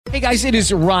Hey guys, it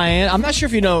is Ryan. I'm not sure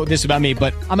if you know this about me,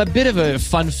 but I'm a bit of a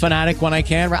fun fanatic when I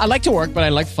can. I like to work, but I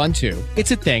like fun too.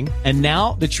 It's a thing. And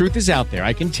now the truth is out there.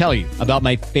 I can tell you about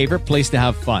my favorite place to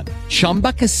have fun.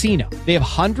 Chumba Casino. They have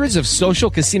hundreds of social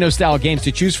casino style games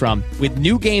to choose from with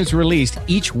new games released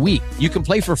each week. You can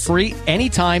play for free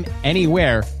anytime,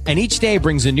 anywhere. And each day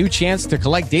brings a new chance to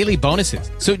collect daily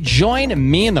bonuses. So join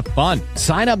me in the fun.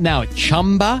 Sign up now at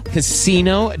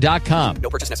ChumbaCasino.com. No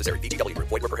purchase necessary. VGW.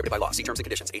 Void where prohibited by law. See terms and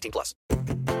conditions. 18+.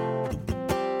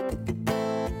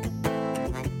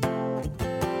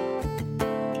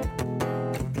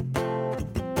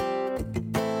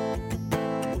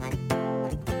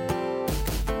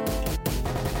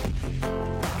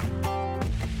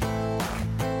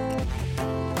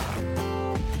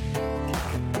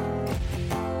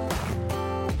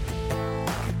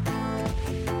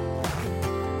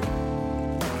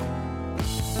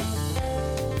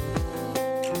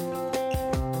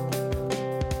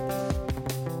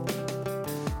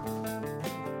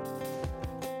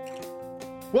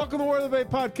 Welcome to War of the Bay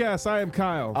podcast. I am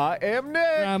Kyle. I am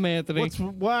Nick. I'm Anthony.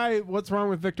 What's wrong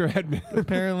with Victor Hedman?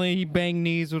 Apparently, he banged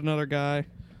knees with another guy.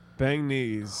 Bang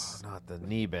knees. Not the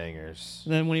knee bangers.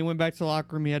 And then when he went back to the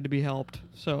locker room, he had to be helped.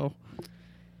 So,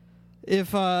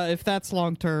 if that's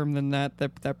long term, then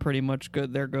that pretty much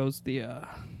good. There goes the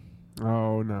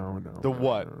Oh no. The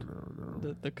what?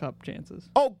 the cup chances.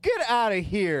 Oh, get out of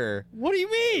here! What do you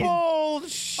mean?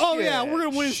 Bullshit! Oh yeah, we're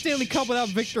gonna win the Stanley Cup without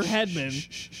Victor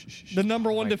Hedman, the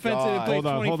number one defensive that played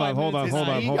 25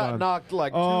 minutes. He got knocked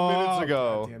like 2 minutes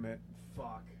ago. God damn it!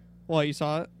 Fuck. What, you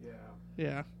saw it? Yeah.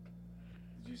 Yeah.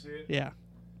 Did you see it? Yeah.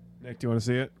 Nick, do you want to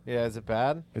see it? Yeah, is it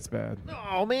bad? It's bad.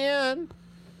 Oh man,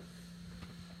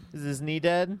 is his knee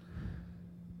dead?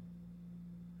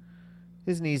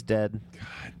 His knee's dead.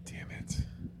 God damn it!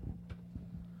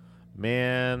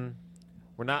 Man,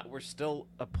 we're still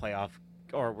a playoff,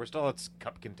 or we're still a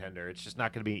cup contender. It's just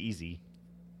not going to be easy.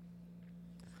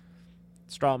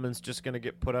 Strawman's just going to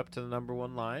get put up to the number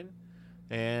one line,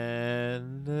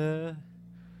 and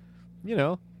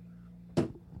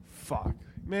Fuck,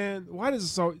 man. Why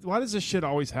does this shit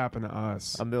always happen to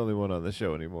us? I'm the only one on the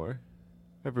show anymore.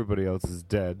 Everybody else is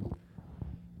dead.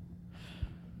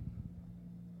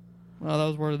 Well, that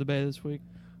was word of the bay this week.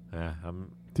 Yeah,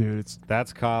 Dude,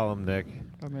 that's column, Nick.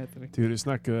 I'm Anthony. Dude, it's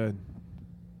not good.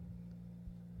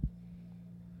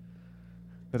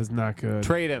 That is not good.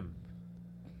 Trade him.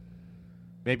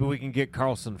 Maybe we can get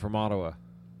Carlson from Ottawa.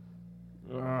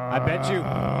 I bet you.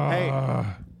 Hey,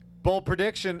 bold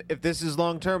prediction. If this is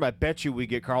long term, I bet you we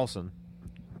get Carlson.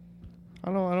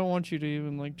 I don't want you to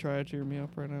even try to cheer me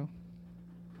up right now.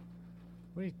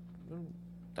 Wait.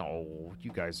 Oh,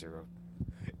 you guys are.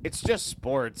 It's just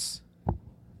sports.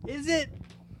 Is it?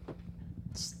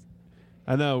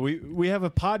 I know. We have a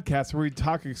podcast where we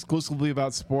talk exclusively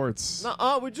about sports.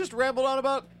 No, we just rambled on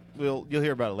about. You'll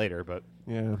hear about it later, but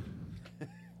Yeah.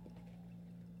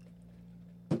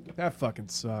 That fucking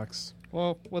sucks.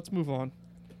 Well, let's move on.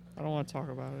 I don't want to talk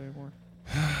about it anymore.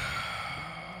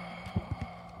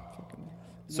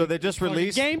 so they just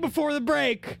released. Game before the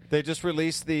break. They just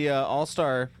released the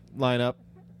All-Star lineup.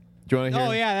 Do you want to hear?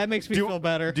 Oh yeah, that makes me feel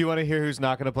better. Do you want to hear who's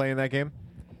not going to play in that game?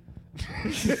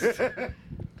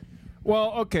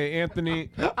 Well, okay, Anthony.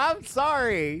 I'm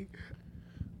sorry.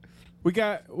 We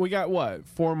got what?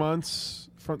 4 months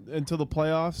until the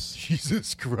playoffs,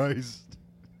 Jesus Christ.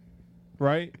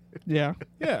 right? Yeah.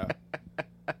 Yeah.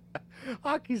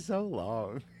 Hockey's so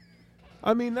long.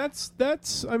 I mean, that's.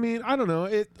 I mean, I don't know.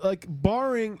 It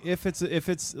barring if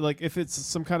it's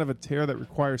some kind of a tear that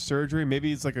requires surgery.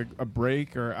 Maybe it's like a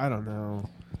break, or I don't know.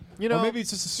 You know, or maybe it's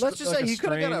just let's just say he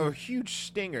could have got strain. a huge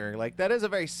stinger. Like that is a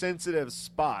very sensitive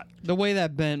spot. The way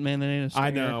that bent, man, that ain't a stinger. I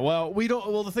know. Well, we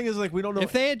don't. Well, the thing is, we don't know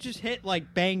If they had just hit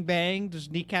bang bang,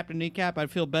 just kneecap to kneecap,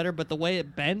 I'd feel better. But the way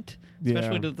it bent,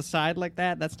 especially Yeah. to the side like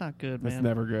that, that's not good, man. That's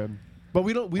never good. But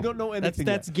we don't know anything.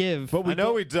 That's yet. give. But I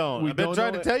know we don't. I've been don't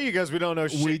trying know to tell you guys we don't know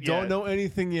shit We yet. don't know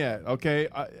anything yet. Okay.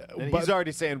 And but he's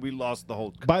already saying we lost the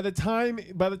whole. by the time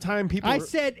people. I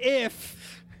said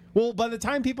if. Well, by the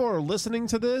time people are listening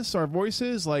to this, our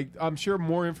voices, I'm sure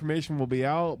more information will be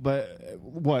out. But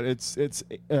what? It's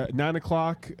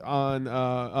 9:00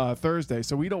 on Thursday,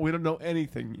 so we don't know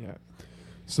anything yet.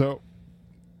 So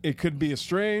it could be a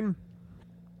strain.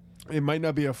 It might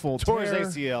not be a full Towards tear.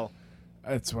 ACL.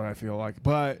 That's what I feel like,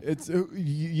 but it's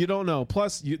you don't know.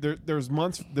 Plus, there's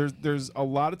months. There's a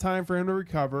lot of time for him to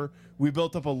recover. We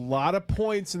built up a lot of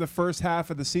points in the first half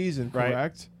of the season. Right.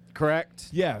 Correct. Correct.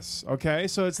 Yes. Okay.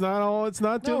 So it's not all. It's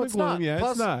not doom No, and it's gloom. not. Yeah,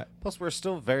 Plus, it's not. Plus, we're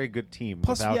still a very good team.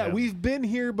 Plus, without yeah, him. we've been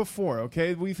here before.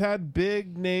 Okay, we've had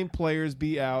big name players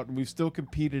be out, and we've still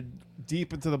competed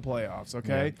deep into the playoffs.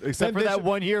 Okay, Except for that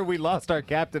one year we lost our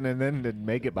captain and then didn't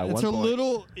make it by It's 1 a point.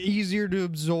 little easier to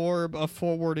absorb a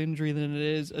forward injury than it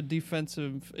is a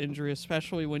defensive injury,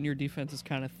 especially when your defense is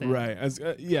kind of thin. right?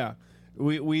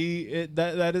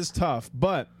 That is tough,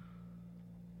 but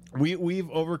we've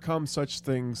overcome such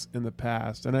things in the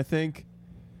past, and I think,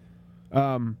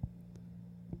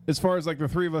 as far as like the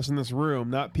three of us in this room,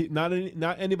 not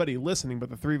anybody listening, but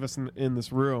the three of us in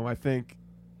this room, I think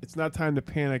it's not time to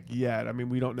panic yet. I mean,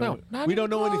 we don't know. We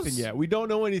don't know anything yet. We don't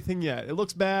know anything yet. It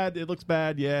looks bad. It looks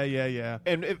bad. Yeah.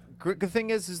 And the thing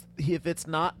is if it's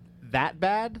not that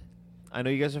bad, I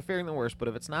know you guys are fearing the worst, but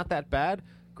if it's not that bad,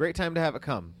 great time to have it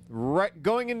come. Right,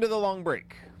 going into the long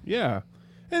break. Yeah,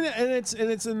 and it's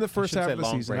in the first half of the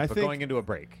season. Break, I but think going into a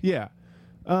break. Yeah.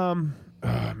 Oh,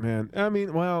 man. I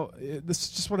mean, well, this is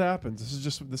just what happens. This is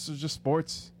just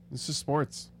sports. This is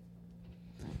sports.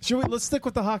 Let's stick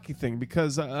with the hockey thing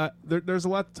because there's a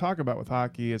lot to talk about with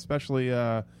hockey, especially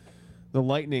the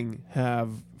Lightning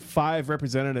have 5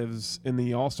 representatives in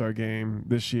the All-Star game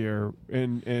this year,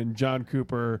 and John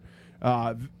Cooper,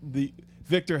 the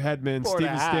Victor Hedman,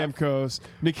 Steven Stamkos,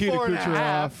 Nikita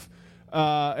Kucherov,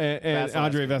 and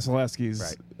Andre Vasilevsky's.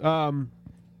 Right.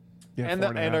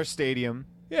 And our stadium.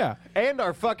 Yeah, and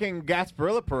our fucking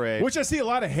Gasparilla parade, which I see a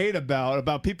lot of hate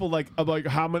about people like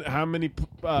how many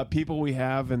people we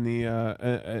have in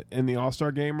the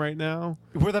All-Star game right now.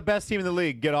 We're the best team in the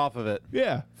league. Get off of it.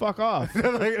 Yeah, fuck off.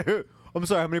 I'm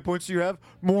sorry. How many points do you have?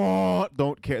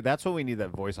 Don't care. That's what we need that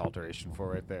voice alteration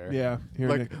for right there. Yeah,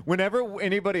 like whenever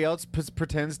anybody else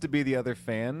pretends to be the other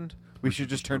fan, we should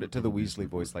just turn it to the Weasley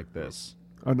voice like this.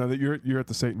 Oh no, you're at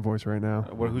the Satan voice right now.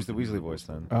 Who's the Weasley voice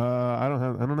then? I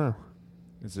don't know.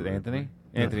 Is it Anthony?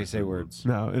 Anthony, say words.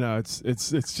 No, it's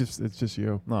just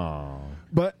you. No,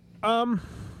 but I don't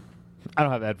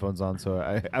have headphones on,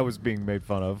 so I was being made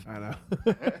fun of. I know.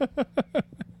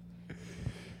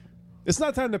 It's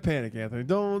not time to panic, Anthony.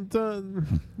 Don't.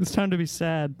 It's time to be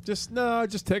sad. Just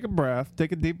take a breath.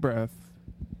 Take a deep breath.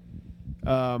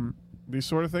 These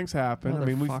sort of things happen. I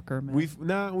mean, we've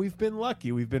been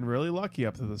lucky. We've been really lucky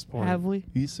up to this point. Have we?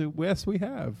 Yes, we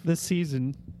have. This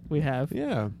season, we have.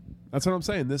 Yeah. That's what I'm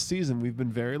saying. This season, we've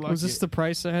been very lucky. Was this the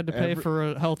price I had to pay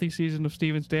for a healthy season of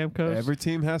Steven Stamkos? Every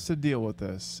team has to deal with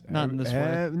this. Not in this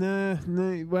way. Nah,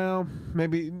 well,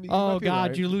 maybe. Oh, God,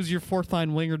 right. you lose your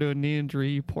fourth-line winger to a knee injury,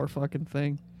 you poor fucking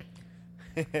thing.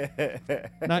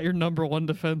 Not your number one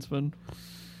defenseman.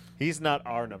 He's not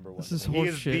our number one. This is he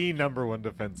is horseshit. the number one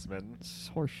defenseman. This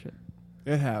is horseshit.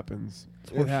 It happens.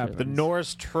 It happens. The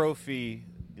Norris Trophy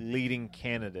leading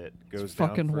candidate goes down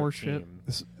fucking for horseshit.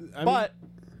 But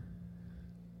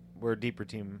we're a deeper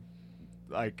team,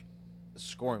 like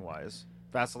scoring wise.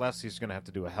 Vasilevsky's going to have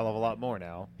to do a hell of a lot more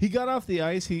now. He got off the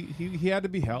ice. He had to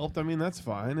be helped. I mean, that's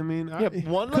fine. I mean,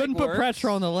 one leg Couldn't put works. pressure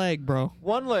on the leg, bro.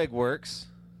 One leg works.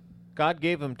 God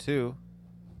gave him 2.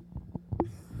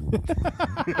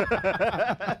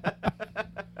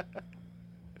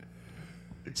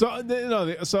 So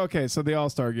the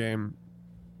All-Star game,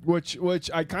 which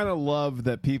I kind of love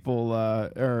that people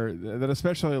or that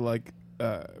especially like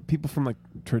people from like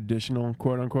traditional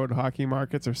quote unquote hockey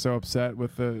markets are so upset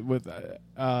with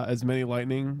as many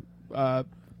Lightning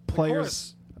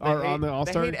players are on the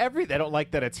All-Star. They don't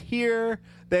like that it's here.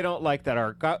 They don't like that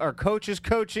our coach is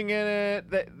coaching in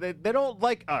it. They don't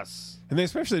like us. And they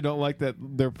especially don't like that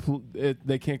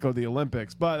they can't go to the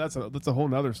Olympics. But that's a whole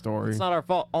nother story. It's not our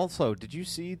fault. Also, did you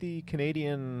see the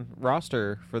Canadian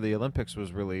roster for the Olympics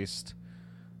was released?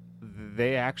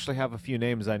 They actually have a few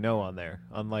names I know on there,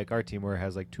 unlike our team where it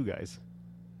has like 2 guys.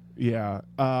 Yeah.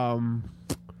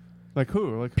 Like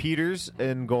who? Like Peters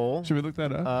in goal. Should we look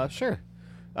that up? Sure.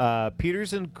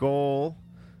 Peters in goal.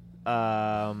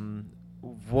 Wojtek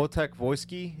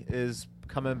Wojski is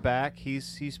coming back.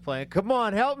 He's playing. Come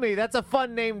on, help me. That's a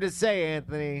fun name to say,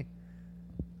 Anthony.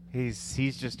 He's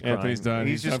just crying. Anthony's done.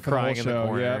 He's just crying in the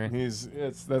corner. Yeah,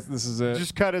 this is it.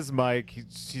 Just cut his mic.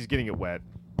 He's getting it wet.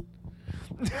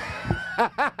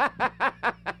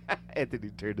 Anthony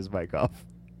turned his mic off.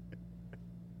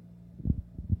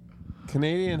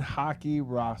 Canadian hockey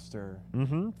roster.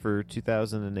 For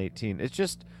 2018. It's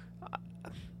just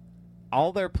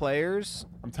all their players.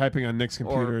 I'm typing on Nick's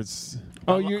computer.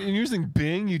 You're using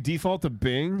Bing? You default to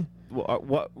Bing?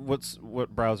 What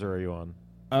browser are you on?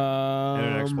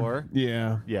 Internet Explorer?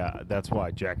 Yeah. Yeah, that's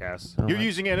why, jackass. Oh, You're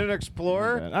using Internet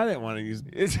Explorer? I didn't want to use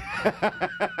it.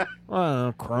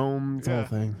 Chrome, it's the whole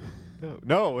thing.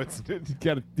 No, it's You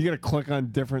gotta click on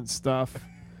different stuff.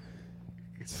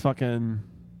 It's fucking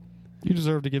You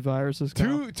deserve to get viruses.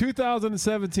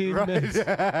 2017 right. Knicks.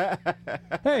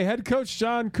 Hey, head coach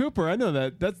John Cooper. I know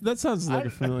that. That sounds like a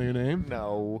familiar name.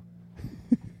 No.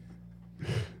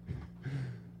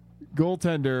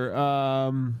 Goaltender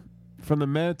from the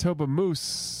Manitoba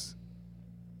Moose,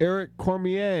 Eric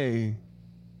Cormier.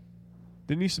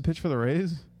 Didn't he used to pitch for the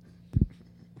Rays?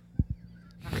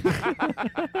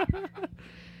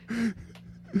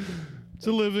 It's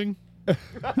a living.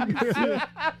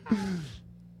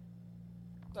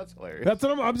 That's hilarious. That's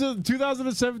what I'm just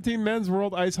 2017 Men's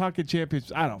World Ice Hockey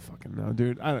Championships. I don't fucking know,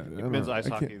 dude. I don't Men's know. ice I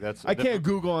hockey. can't- That's I can't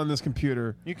Google on this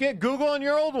computer. You can't Google on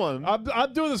your old one.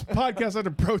 I'm doing this podcast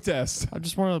under protest. I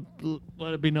just want to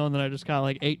let it be known that I just got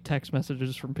like 8 text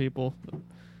messages from people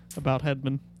about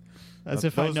Hedman, as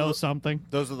if I those know are- something.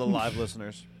 Those are the live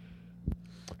listeners.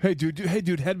 Hey, dude.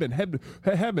 Hedman.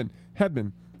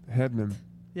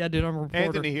 Yeah, dude, I'm a reporter.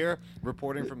 Anthony here,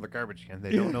 reporting from the garbage can.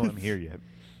 They don't know I'm here yet.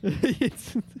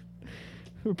 It's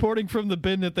reporting from the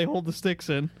bin that they hold the sticks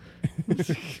in.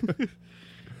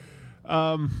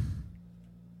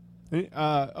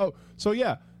 So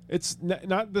yeah, it's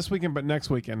not this weekend, but next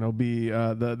weekend it'll be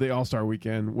the All-Star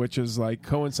weekend, which is like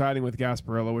coinciding with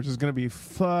Gasparilla, which is going to be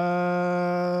fucking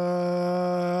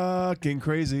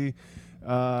crazy. It's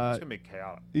gonna be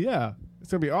chaotic. Yeah, it's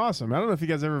gonna be awesome. I don't know if you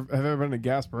guys have ever been to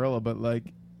Gasparilla, but like,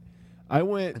 I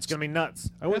went. It's gonna be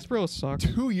nuts. I went Gasparilla sucks.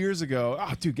 2 years ago.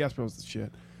 Oh, dude, Gasparilla's the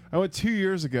shit. I went 2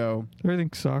 years ago, Everything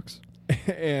sucks.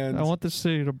 and I want this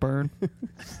city to burn.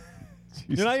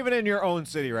 You're not even in your own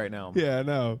city right now. Yeah,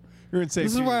 no, you're in St.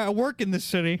 This is Pete. why I work in this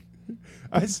city.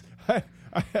 I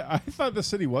thought the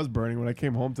city was burning when I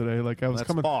came home today. Like I was That's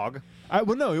coming. fog.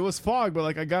 Well, no, it was fog, but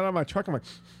like I got out of my truck. I'm like,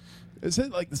 is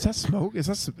that smoke? Is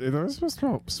that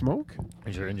smoke?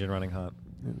 Is your engine running hot?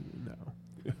 No,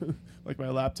 like my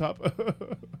laptop.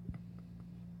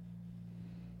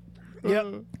 Yep.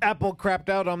 Apple crapped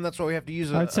out on. That's why we have to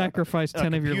use. I'd sacrifice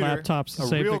 10 of your computer, laptops to a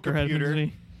save real Victor computer.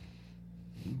 Hedman's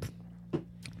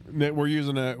knee.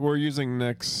 We're using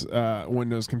Nick's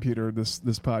Windows computer this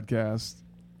podcast.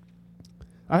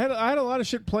 I had a lot of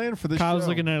shit planned for this. Kyle's show.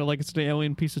 looking at it like it's an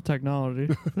alien piece of technology.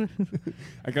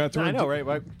 I got to. I know,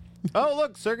 right? Oh,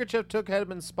 look, Sergachev took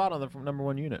Hedman's spot on the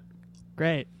 #1 unit.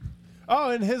 Great. Oh,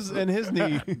 and his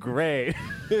knee, Great.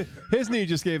 his knee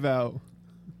just gave out.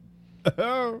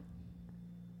 Oh.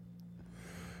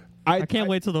 I can't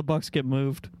wait till the Bucks get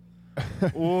moved.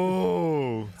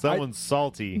 Whoa, someone's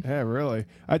salty. Yeah, really.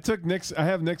 I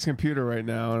have Nick's computer right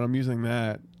now, and I'm using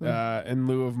that in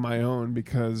lieu of my own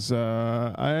because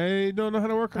I don't know how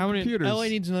to work on computers. LA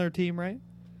needs another team, right?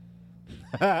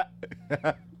 Did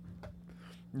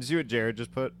you see what Jared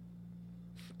just put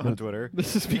on Twitter?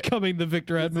 This is becoming the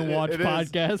Victor Hedman Watch It is.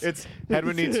 podcast. It's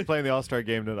Hedman needs to play in the All-Star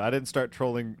game. I didn't start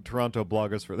trolling Toronto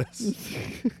bloggers for this.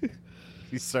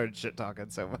 He started shit talking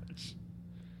so much.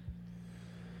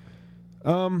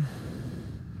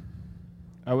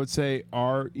 I would say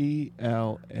RELAX.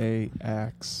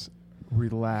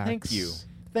 Relax.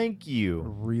 Thank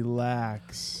you.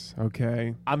 Relax.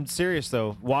 Okay. I'm serious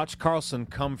though. Watch Carlson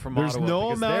come from There's Ottawa. no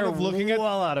because amount they're of looking at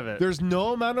well out of it. There's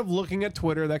no amount of looking at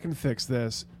Twitter that can fix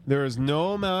this. There is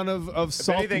no amount of anything,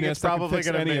 saltiness it's that can probably fix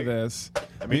gonna any of make- this.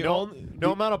 I mean, The no only-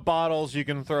 amount of bottles you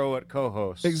can throw at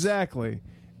co-hosts. Exactly.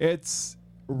 It's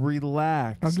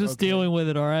relax. I'm just okay? dealing with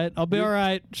it, all right? I'll be all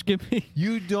right. Just give me...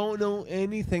 You don't know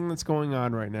anything that's going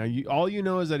on right now. All you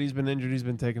know is that he's been injured. He's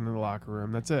been taken to the locker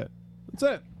room. That's it. That's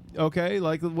it. Okay,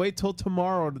 like wait till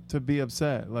tomorrow to be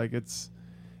upset. Like it's,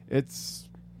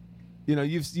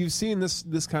 you've seen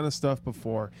this kind of stuff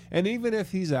before. And even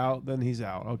if he's out, then he's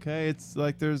out. Okay, it's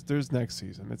like there's next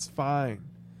season. It's fine.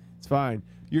 It's fine.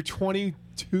 You're 22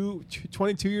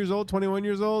 years old, 21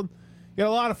 years old. You got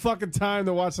a lot of fucking time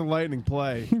to watch the Lightning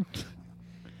play.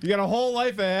 You got a whole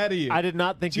life ahead of you. I did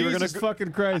not think you were Jesus going to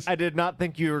fucking Christ. I did not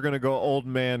think you were going to go old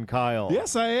man Kyle.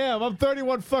 Yes, I am. I'm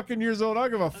 31 fucking years old. I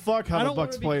don't give a fuck how I the don't want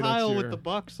Bucks to be play Kyle next year. with the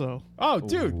Bucks, though. Oh,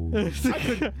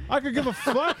 dude, I could give a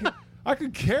fuck. I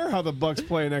could care how the Bucks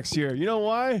play next year. You know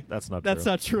why? That's not That's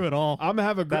true. not true at all. I'm gonna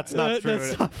have a. That's not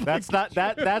true. That's not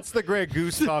That's the Grey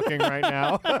Goose talking right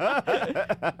now.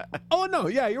 Oh no,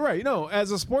 yeah, you're right.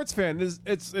 As a sports fan,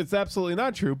 it's absolutely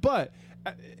not true. But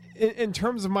in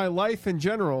terms of my life in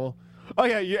general. Oh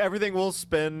yeah, everything will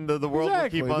spin. The world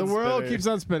Exactly. will keep on The world spinning. keeps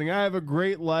on spinning. I have a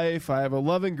great life. I have a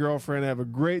loving girlfriend. I have a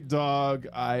great dog.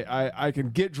 I can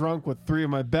get drunk with two of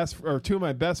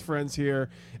my best friends here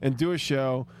and do a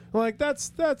show. Like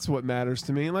that's what matters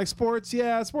to me. And like sports,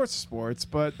 yeah, sports is sports.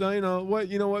 But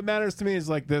what matters to me is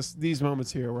like these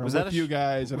moments here where Was I'm that with a you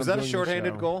guys. And Was I'm that a doing the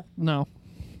shorthanded show. goal? No.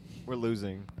 We're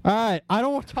losing. All right. I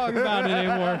don't want to talk about it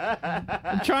anymore.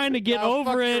 I'm trying to get Oh,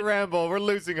 over fuck it. your ramble. We're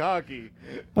losing hockey.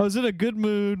 I was in a good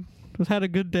mood. I had a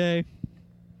good day.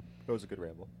 That was a good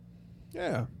ramble.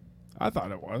 Yeah, I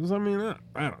thought it was. I mean,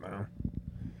 I don't know.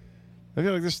 I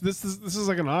feel like this is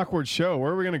like an awkward show.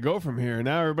 Where are we gonna go from here?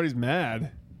 Now everybody's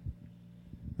mad.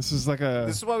 This is like a.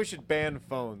 This is why we should ban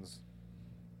phones.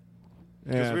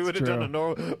 Because Yeah, we it's would have true. done a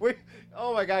normal.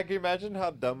 Oh my god! Can you imagine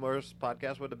how dumb our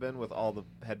podcast would have been with all the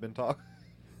Hedman talk?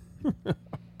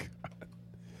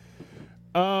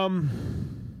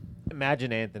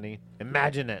 Imagine, Anthony.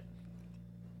 Imagine it.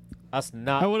 Us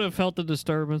not. I would have felt the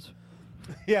disturbance.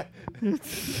 Yeah.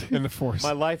 in the force.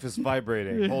 My life is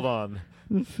vibrating. Hold on.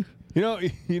 You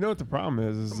know what the problem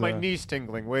is My knees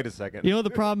tingling. Wait a second. You know, the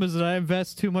problem is that I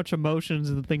invest too much emotions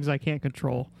in the things I can't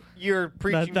control. You're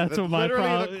preaching that's to what my literally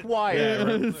problem-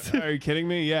 the choir. Are you kidding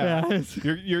me? Yeah.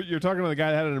 Yeah. You're talking to the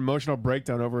guy that had an emotional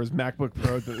breakdown over his MacBook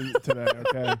Pro today.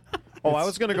 Okay. Oh, I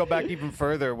was going to go back even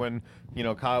further when,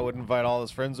 Kyle would invite all his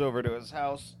friends over to his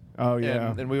house. Oh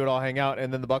yeah. And we would all hang out,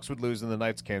 and then the Bucks would lose, and the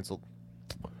night's canceled.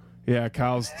 Yeah.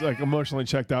 Kyle's like emotionally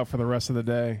checked out for the rest of the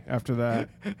day after that.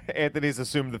 Anthony's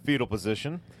assumed the fetal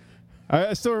position.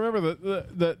 I still remember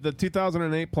the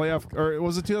 2008 playoff, or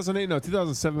was it 2008? No,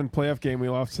 2007 playoff game we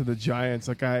lost to the Giants.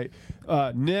 Like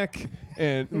Nick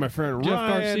and my friend Jeff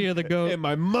Ryan Garcia, the GOAT. and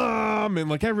my mom and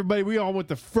like everybody. We all went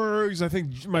to Ferg's. I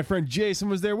think my friend Jason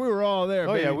was there. We were all there.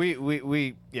 Oh, baby. yeah,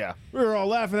 we We were all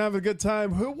laughing, having a good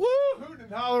time. Woo, hoot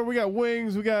and holler. We got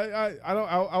wings. We got.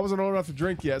 I wasn't old enough to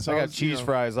drink yet, so I I got was, cheese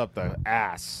fries up the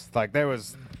ass. Like, there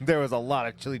was a lot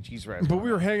of chili cheese fries. But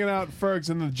we were hanging out at Ferg's,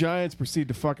 and the Giants proceeded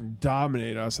to fucking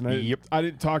dominate us. And I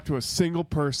didn't talk to a single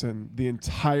person the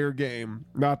entire game.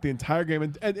 Not the entire game.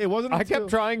 And it wasn't. I until- kept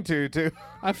trying to, too.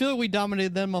 I feel like we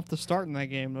dominated them off the start in that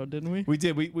game, though, didn't we? We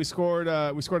did. We scored.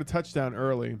 We scored a touchdown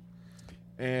early,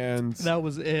 and That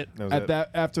was it.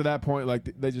 after that point, like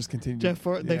they just continued.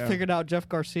 They yeah. figured out Jeff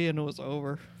Garcia, and it was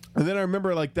over. And then I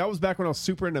remember like that was back when I was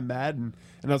super into Madden,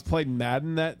 and I was playing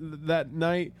Madden that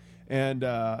night, and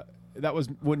that was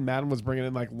when Madden was bringing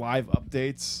in like live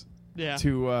updates. Yeah.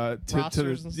 To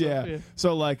Rosters and stuff, yeah.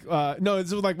 So like no,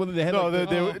 this was like when they had No, like,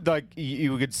 they like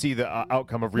you could see the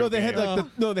outcome of real. no, they had games.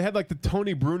 like they had like the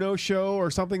Tony Bruno show or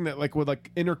something that like would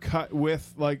like intercut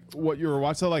with like what you were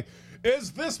watching. So like,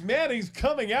 is this Manning's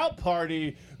coming out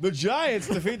party? The Giants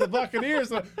defeat the Buccaneers.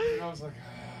 And I was like,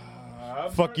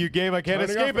 Fuck you, game! I can't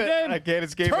turning escape off the it. game. I can't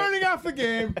escape turning it. off the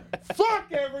game. Fuck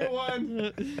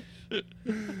everyone.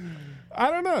 I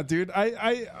don't know, dude.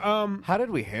 How did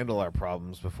we handle our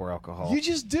problems before alcohol? You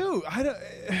just do. I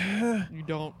don't. You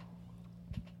don't.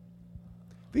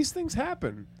 These things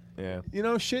happen. Yeah.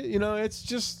 Shit. It's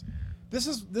just this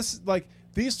is like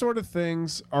these sort of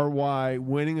things are why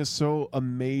winning is so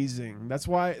amazing. That's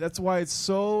why it's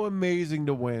so amazing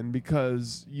to win,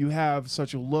 because you have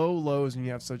such low lows and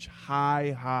you have such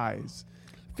high highs.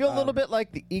 I feel a little bit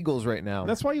like the Eagles right now.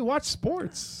 That's why you watch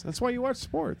sports.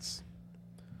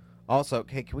 Also,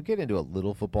 hey, can we get into a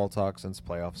little football talk since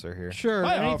playoffs are here? Sure.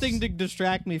 Playoffs. Anything to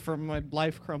distract me from my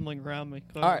life crumbling around me.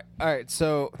 Go All ahead. right.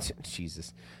 So,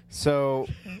 Jesus. So,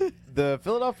 the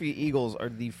Philadelphia Eagles are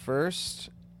the first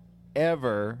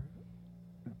ever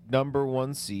number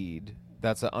 1 seed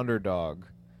that's an underdog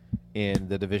in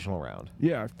the divisional round.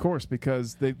 Yeah, of course,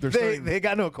 because they're They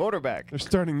got no quarterback. they're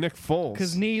starting Nick Foles.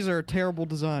 Because knees are a terrible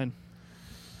design.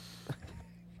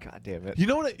 God damn it. You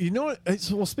know what?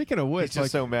 Well, speaking of which, He's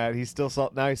just so mad. He's still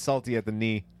now he's salty at the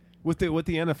knee. with the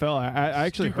NFL, I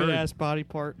actually Stupid heard. ass body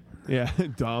part. Yeah,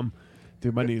 dumb,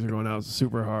 dude. My knees are going out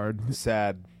super hard.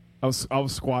 Sad. I was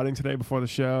squatting today before the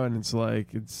show, and it's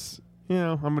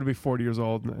I'm gonna be 40 years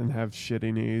old and have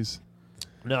shitty knees.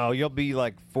 No, you'll be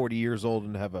like 40 years old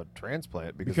and have a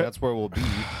transplant because that's where we'll be.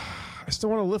 I still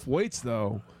want to lift weights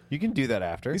though. You can do that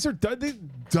after. These are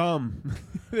dumb.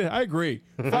 I agree.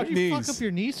 Fuck How do you knees. fuck up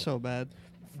your knees so bad?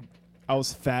 I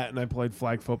was fat and I played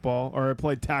flag football, or I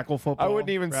played tackle football. I wouldn't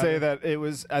even say rather.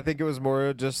 that. I think it was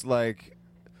more just like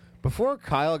before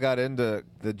Kyle got into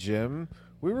the gym,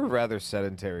 we were rather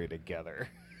sedentary together.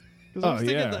 'Cause Oh,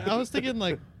 I was thinking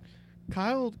like,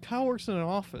 Kyle works in an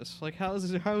office. Like, how is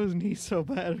his knee so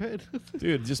bad? Right?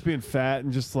 Dude, just being fat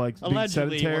and just like being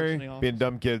Allegedly, he works in the sedentary. office. Being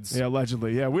dumb kids. Yeah,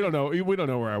 allegedly. Yeah, we don't know. We don't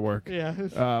know where I work. Yeah.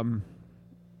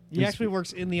 He he's- actually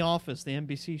works in The Office, the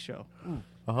NBC show.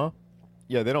 Uh-huh.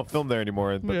 Yeah, they don't film there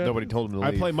anymore, but Yeah. nobody told him to I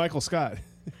leave. play Michael Scott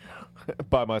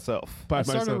by myself. by I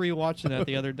started myself. rewatching that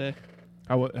the other day.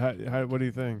 What do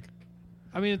you think?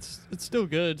 I mean, it's still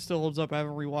good. It still holds up. I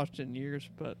haven't rewatched it in years,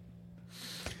 but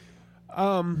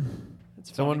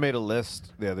it's Someone funny. made a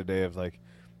list the other day of like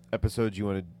episodes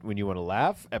when you want to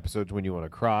laugh, episodes when you want to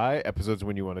cry, episodes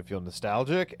when you want to feel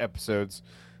nostalgic, episodes.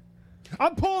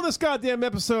 I'm pulling this goddamn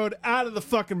episode out of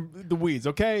the weeds.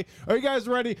 Okay, are you guys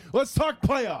ready? Let's talk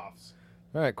playoffs.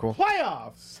 All right, cool.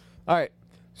 Playoffs. All right.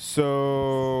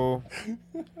 So,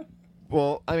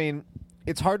 well, I mean,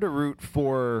 it's hard to root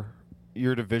for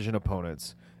your division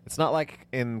opponents. It's not like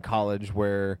in college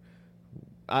where,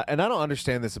 and I don't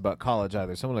understand this about college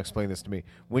either. Someone explain this to me.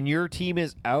 When your team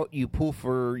is out, you pull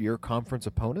for your conference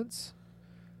opponents?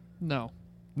 No.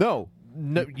 No,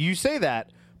 you say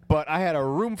that, but I had a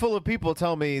room full of people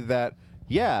tell me that,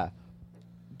 yeah,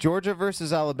 Georgia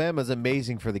versus Alabama is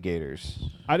amazing for the Gators.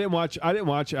 I didn't watch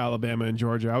Alabama and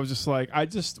Georgia. I was just like, I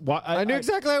knew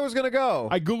exactly how I was going to go.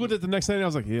 I Googled it the next night and I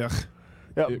was like, yeah.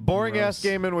 Boring ass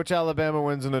game in which Alabama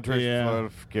wins in attrition.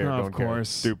 Yeah. Of course.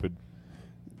 Stupid.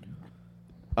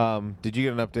 Did you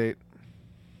get an update?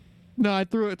 No, I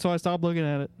threw it, so I stopped looking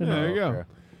at it. Yeah, there you go. Okay.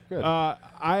 Good.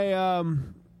 I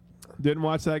didn't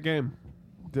watch that game.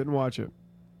 Didn't watch it,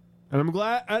 and I'm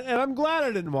glad.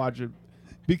 I didn't watch it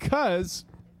because,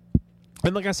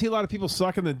 and like I see a lot of people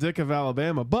sucking the dick of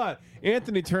Alabama, but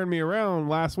Anthony turned me around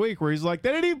last week where he's like, they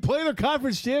didn't even play their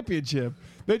conference championship.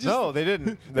 They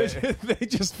didn't. They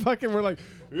just fucking were like,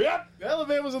 yep,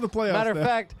 Alabama's in the playoffs. Matter of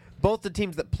fact, both the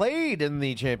teams that played in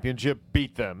the championship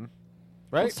beat them.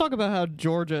 Right? Let's talk about how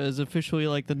Georgia is officially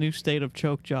like the new state of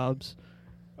choke jobs.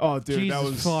 Oh, dude,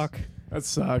 Jesus fuck. That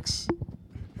sucks.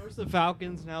 First the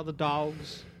Falcons, now the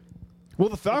Dogs. Well,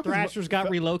 the Falcons. The Thrashers got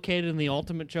relocated in the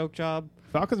ultimate choke job.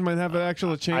 Falcons might have an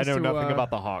actual chance. I know to, nothing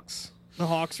about the Hawks. The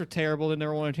Hawks are terrible. They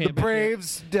never won a The championship.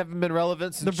 Braves haven't been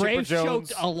relevant since The Braves Chipper Jones.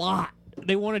 choked a lot.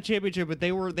 They won a championship, but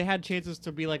they had chances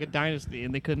to be like a dynasty,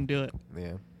 and they couldn't do it.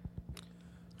 Yeah.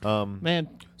 Man,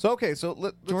 So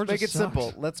let's Georgia make it sucks.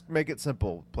 simple. Let's make it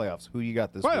simple. Playoffs. Who you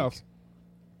got this week? Playoffs.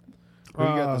 Who you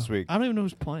got this week? I don't even know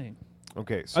who's playing.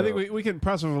 Okay, so I think we can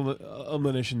process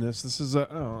elimination this. This is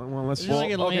let's Is it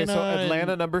like okay. So Atlanta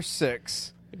Atlanta and- number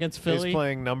 6 Against is Philly.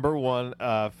 playing number 1,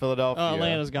 Philadelphia. Oh,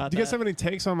 Atlanta's got Do you guys that. have any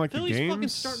takes on like Philly's the games? fucking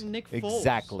starting Nick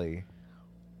Foles.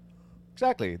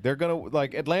 Exactly. They're gonna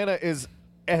like Atlanta is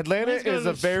Atlanta's gonna a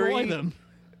destroy them.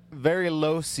 very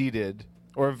low seeded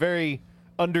or a very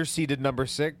underseeded number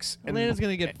 6. Atlanta's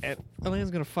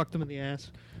gonna fuck them in the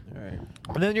ass. All right.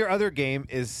 And then your other game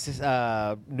is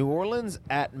New Orleans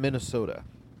at Minnesota.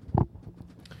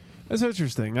 That's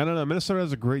interesting. I don't know. Minnesota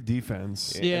has a great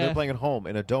defense. And Yeah. they're playing at home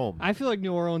in a dome. I feel like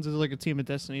New Orleans is like a team of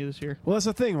destiny this year. Well, that's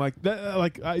the thing. Like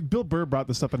that. Bill Burr brought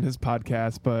this up in his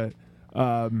podcast, but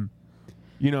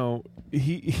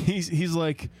he's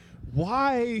like,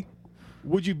 why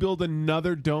would you build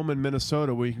another dome in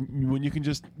Minnesota when you can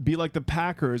just be like the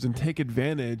Packers and take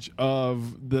advantage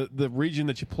of the region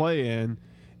that you play in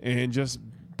and just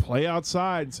play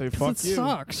outside and say fuck It you?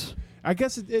 sucks. I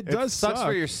guess it does sucks suck.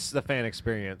 for the fan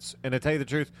experience. And to tell you the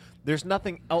truth, there's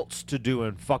nothing else to do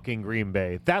in fucking Green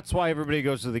Bay. That's why everybody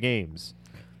goes to the games.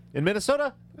 In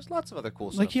Minnesota, there's lots of other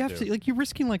cool stuff. Like you have do. to, like you're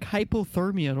risking like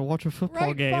hypothermia to watch a football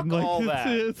Right, game. fuck Like all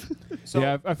that. So,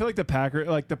 Yeah, I feel like the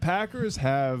Packers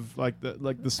have like the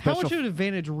How special. much of an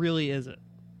advantage really is it?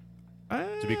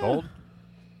 to be cold,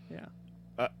 Yeah.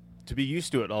 to be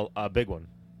used to it, a big one,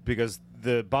 because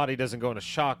the body doesn't go into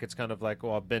shock. It's kind of like,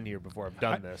 well, I've been here before. I've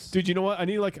done this. Dude, you know what? I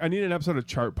need an episode of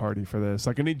Chart Party for this.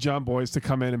 Like, I need John Boyce to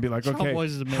come in and be like, John okay, Boyce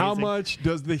is amazing. how much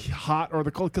does the hot or the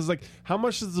cold? Because like, how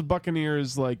much does the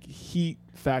Buccaneers like heat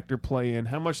factor play in?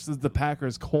 How much does the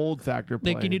Packers cold factor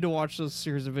play? Nick, you need to watch this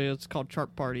series of videos. It's called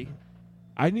Chart Party.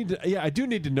 I do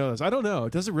need to know this. I don't know.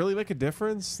 Does it really make a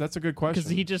difference? That's a good question.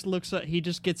 Because he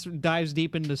just dives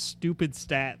deep into stupid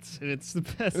stats, and it's the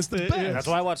best. It's the best. That's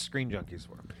why I watch Screen Junkies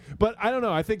for. But I don't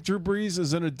know. I think Drew Brees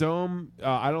is in a dome.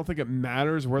 I don't think it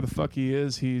matters where the fuck he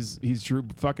is. He's Drew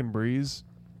fucking Brees.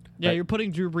 Yeah, you're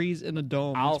putting Drew Brees in a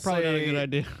dome. I'll It's probably not a say- good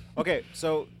idea. Okay,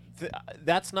 so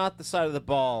that's not the side of the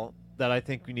ball that I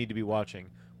think we need to be watching.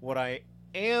 What I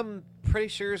am pretty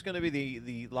sure is going to be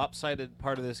the lopsided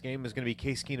part of this game is going to be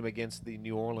Case Keenum against the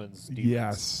New Orleans defense.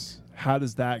 Yes. How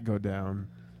does that go down?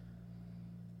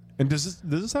 And does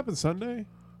this happen Sunday?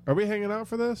 Are we hanging out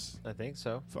for this? I think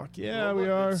so. Fuck yeah, Well, we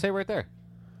are. Say right there.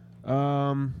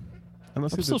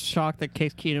 Unless I'm it's still shocked that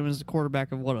Case Keenum is the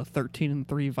quarterback of a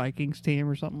 13-3 Vikings team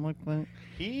or something like that.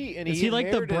 Is he like the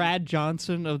inherited- Brad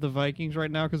Johnson of the Vikings right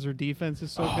now because their defense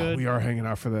is so good? we are hanging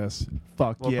out for this.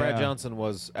 Fuck Well, yeah. Brad Johnson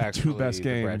was actually best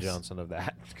the Brad games. Johnson of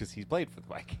that because he played for the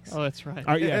Vikings. Oh, that's right.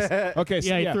 All right, yes. Okay. So,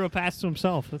 yeah, he threw a pass to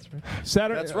himself. That's right.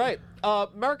 Saturday. That's right.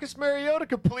 Marcus Mariota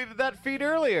completed that feat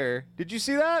earlier. Did you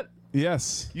see that?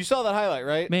 Yes. You saw that highlight,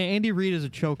 right? Man, Andy Reid is a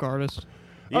choke artist.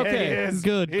 Okay, he is.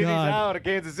 good He's God. out of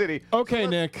Kansas City. Okay, So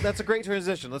Nick. That's a great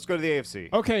transition. Let's go to the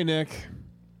AFC. Okay, Nick.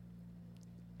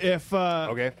 If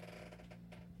Okay.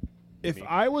 if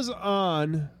I was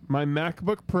on my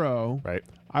MacBook Pro, Right.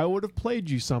 I would have played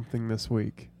you something this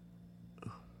week.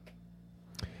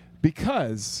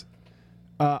 Because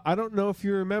I don't know if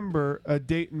you remember a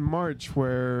date in March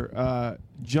where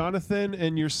Jonathan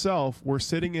and yourself were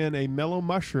sitting in a mellow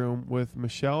mushroom with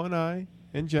Michelle and I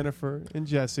and Jennifer and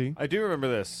Jesse. I do remember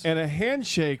this. And a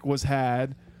handshake was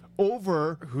had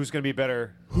over Who's going to be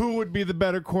better? who would be the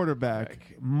better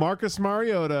quarterback, Marcus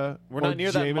Mariota We're or not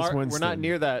near that Jameis mark. We're Winston. not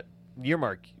near that year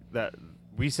mark. That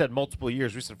we said multiple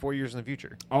years. We said 4 years in the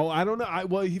future. Oh, I don't know.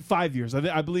 5 years.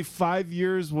 I believe 5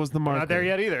 years was the mark. Not there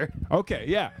yet either. Okay,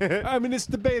 yeah. I mean, it's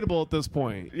debatable at this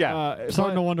point. Yeah.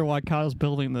 Starting to wonder why Kyle's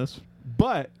building this.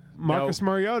 But Marcus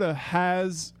Mariota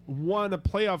has won a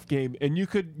playoff game, and you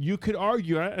could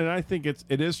argue, and I think it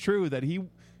is true that he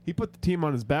put the team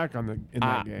on his back in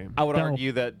that game. I would No.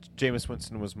 argue that Jameis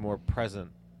Winston was more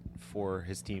present for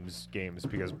his team's games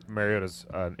because Mariota's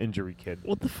an injury kid.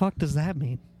 What the fuck does that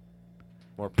mean?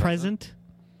 More Present?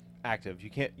 active. You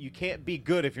can't be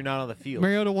good if you're not on the field.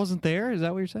 Mariota wasn't there? Is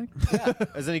that what you're saying? Yeah,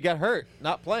 as in he got hurt,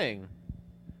 not playing.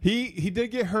 He did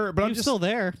get hurt, but He I'm was just still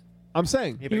there. I'm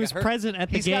saying Yeah, but He got was hurt. present at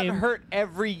the He's game. gotten hurt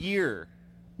every year.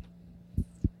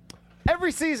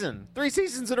 Every season. 3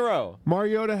 seasons in a row.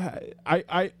 Mariota.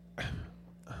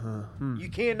 You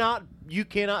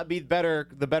cannot be the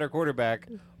better quarterback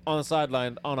on the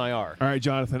sideline on IR. All right,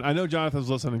 Jonathan. I know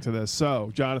Jonathan's listening to this. So,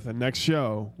 Jonathan, next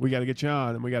show we got to get you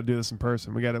on, and we got to do this in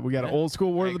person. We got to old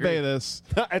school word of the agree. day this.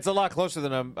 It's a lot closer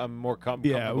than I'm more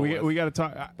comfortable Yeah, with. we got to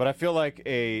talk. But I feel like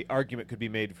a argument could be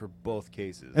made for both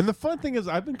cases. And the fun thing is,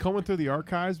 I've been combing through the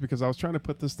archives because I was trying to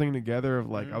put this thing together.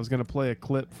 Of I was going to play a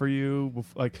clip for you,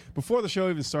 before the show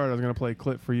even started. I was going to play a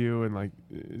clip for you, and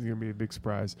it's going to be a big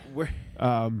surprise.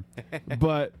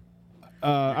 But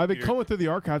I've been combing through the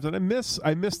archives, and I miss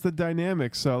the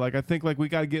dynamics. So I think we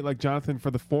got to get Jonathan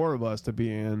for the 4 of us to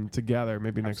be in together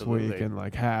maybe next week Absolutely.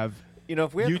 and have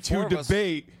if we had you the 4 two of us,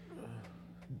 debate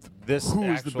this who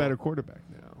is actual, the better quarterback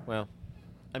now. Well,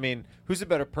 I mean, who's the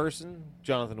better person?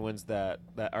 Jonathan wins that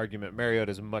argument.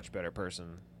 Mariota is a much better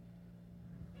person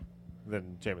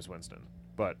than Jameis Winston.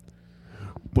 But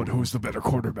who's the better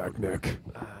quarterback, Nick?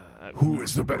 Who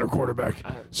is the better quarterback?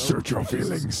 Search your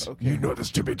feelings. Okay. You know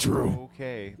this to be true.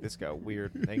 Okay, this got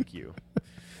weird. Thank you.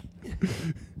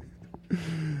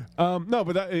 No,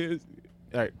 but that is.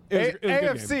 All right, It was a good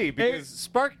AFC game. because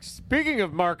speaking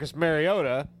of Marcus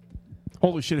Mariota,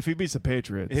 Holy shit! If he beats the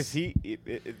Patriots, is he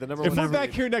the number if one? we're back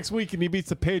here next week and he beats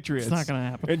the Patriots, It's not going to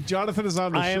happen. and Jonathan is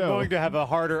on the I am show, going to have a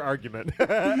harder argument.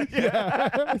 yeah,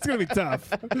 it's gonna be tough.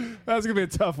 That's gonna be a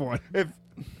tough one.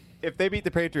 If they beat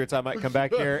the Patriots, I might come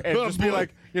back here and Oh, just be boy.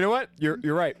 like, you know what? You're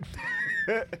right.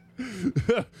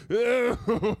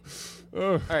 Oh,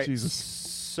 All right. Jesus!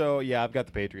 So yeah, I've got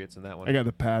the Patriots in that one. I got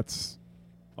the Pats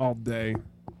all day.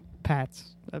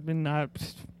 Pats. I mean,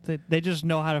 they just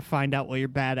know how to find out what you're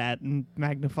bad at and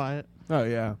magnify it. Oh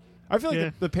yeah, I feel like Yeah.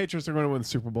 the Patriots are going to win the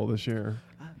Super Bowl this year.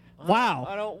 Wow.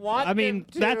 I don't want. I mean, them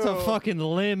to. that's a fucking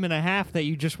limb and a half that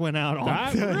you just went out on.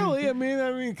 Not really. I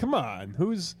mean, come on.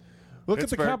 Look at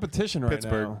the Pittsburgh. competition right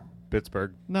Pittsburgh. now.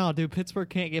 Pittsburgh. No, dude, Pittsburgh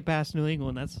can't get past New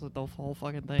England. That's the whole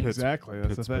fucking thing. Exactly. That's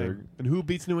the Pittsburgh. thing. And who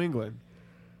beats New England?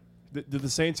 Did the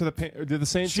Saints or did the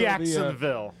Saints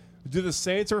Jacksonville. do the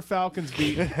Saints or Falcons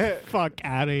beat? Fuck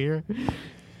out of here.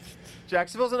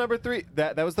 Jacksonville's a number 3.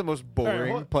 That was the most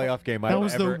boring what- playoff game That I've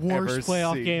was ever the worst ever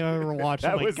playoff seen. game I've ever watched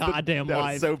in my goddamn that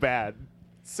life. was so bad.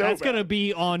 So That's bad. gonna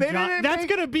be on. They John, didn't that's make-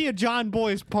 gonna be a John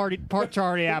Boy's party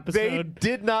They episode.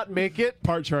 did not make it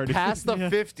Part charting. past the Yeah.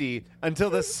 50 until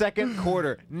the second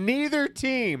quarter. Neither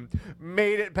team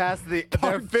made it past their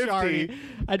Part 50. charty.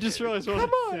 I just realized what Come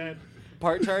I on. said.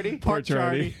 Part charty? Part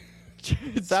charty.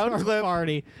 Sound Part clip.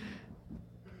 party.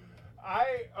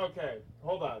 Okay.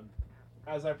 Hold on.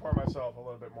 As I pour myself a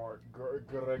little bit more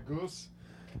goose.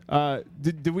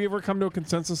 Did we ever come to a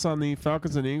consensus on the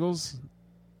Falcons and Eagles?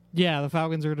 Yeah, the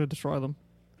Falcons are gonna destroy them.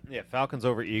 Yeah, Falcons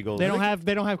over Eagles. They don't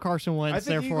have Carson Wentz. I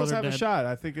think Therefore, Eagles they're have dead. a shot.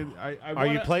 I think.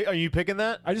 Are you picking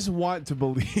that? I just want to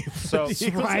believe. So- that the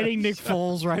Eagles Riding have a Nick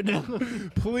Foles right now.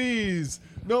 shot. Please,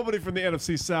 nobody from the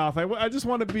NFC South. I just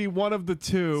want to be one of the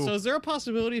two. So, is there a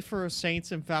possibility for a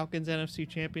Saints and Falcons NFC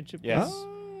Championship? Yes.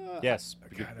 Ah. Yes.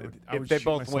 God, I If would they shoot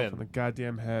both myself in win. the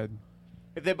goddamn head.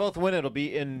 If they both win, it'll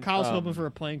be in. Kyle's hoping for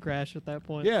a plane crash at that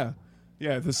point. Yeah.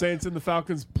 Yeah, the Saints and the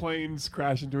Falcons planes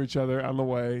crash into each other on the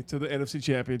way to the NFC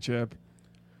Championship.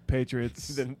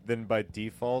 Patriots. Then by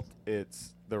default,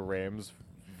 it's the Rams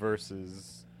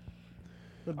versus.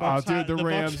 The Oh, Bucks dude, the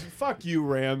Rams. Bucks, Fuck you,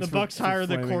 Rams. the for- Bucks for hire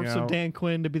the flaming corpse of out. Dan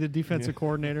Quinn to be the defensive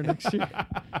coordinator next year.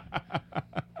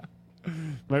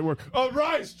 Might work.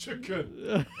 Arise,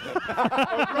 chicken.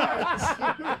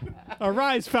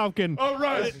 Arise, Falcon.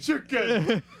 Arise,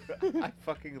 chicken. I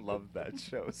fucking love that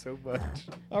show so much.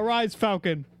 Arise,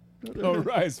 Falcon.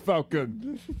 Arise,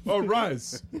 Falcon.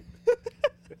 Arise.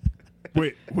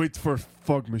 Wait for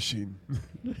fog machine.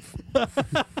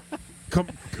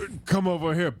 Come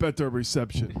over here. Better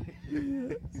reception.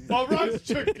 Arise,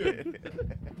 chicken.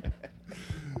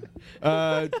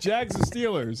 Jags and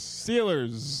Steelers.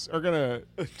 Steelers are gonna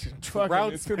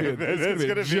fucking, it's gonna be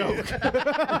a joke.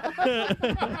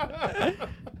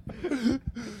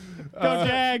 Go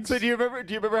Jags. So do you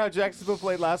remember how Jacksonville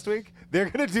played last week? They're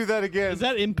gonna do that again. Is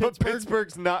that in But Pittsburgh?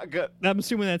 Pittsburgh's not good. I'm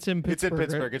assuming that's in Pittsburgh. It's in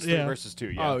Pittsburgh. Right? It's 3 versus 2.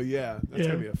 Yeah. Oh yeah, that's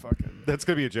gonna be a fucking. That's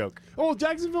gonna be a joke. Oh,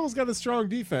 Jacksonville's got a strong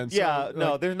defense. Yeah, so,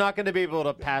 no, like, they're not going to be able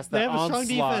to pass that They have a strong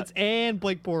onslaught. defense and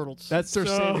Blake Bortles. that's their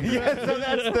So- saving. Yeah, so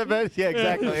that's the best. Yeah,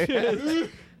 exactly.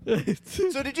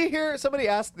 So did you hear somebody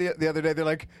ask the other day? They're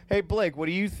like, "Hey Blake, what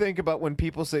do you think about when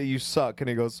people say you suck?" And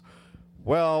he goes,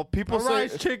 "Well, people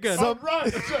Arise, say chicken.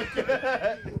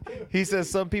 He says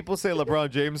some people say LeBron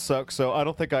James sucks, so I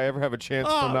don't think I ever have a chance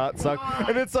Oh, to not suck."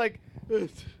 And it's like,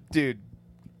 dude,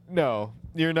 no,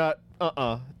 you're not.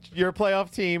 You're a playoff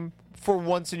team for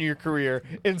once in your career.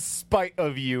 In spite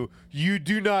of you, you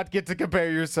do not get to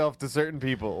compare yourself to certain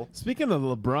people. Speaking of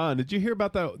LeBron, did you hear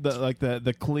about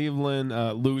the Cleveland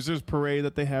losers parade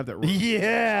that they have? That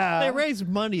Yeah, They raise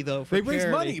money though. For they raise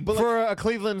charity. money, but like, for a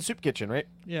Cleveland soup kitchen, right?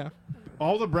 Yeah.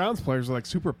 all the Browns players are like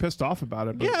super pissed off about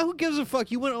it. But Yeah. Who gives a fuck?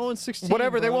 You went 0-16.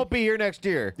 Whatever, they bro. won't be here next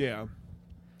year. yeah.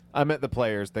 I meant the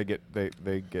players. They get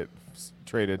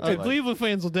traded. to, like- Cleveland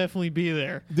fans will definitely be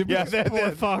there. Yeah,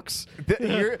 Poor fucks.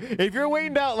 if you're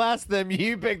waiting to outlast them,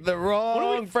 you picked the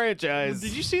wrong franchise.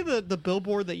 Did you see the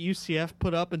billboard that UCF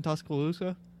put up in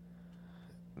Tuscaloosa?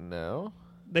 No.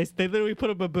 They literally put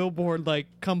up a billboard like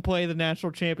 "Come play the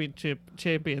national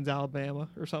champions Alabama"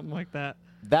 or something like that.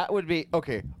 That would be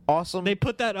okay. Awesome. They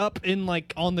put that up in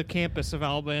like on the campus of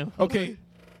Alabama. Okay,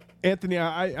 Anthony,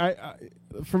 I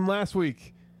from last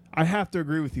week, I have to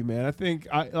agree with you, man. I think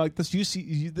I like this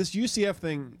UCF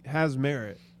thing has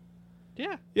merit.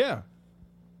 Yeah, Yeah,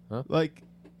 Huh? like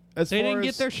as they far didn't as,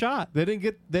 get their shot. They didn't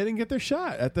get their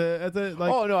shot at the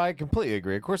like. oh no, I completely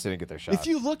agree. Of course, they didn't get their shot. If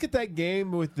you look at that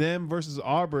game with them versus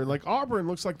Auburn, like Auburn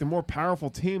looks like the more powerful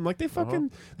team. Like they fucking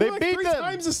They they're like beat 3 them.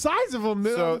 times the size of them.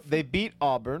 so they beat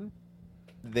Auburn.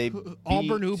 They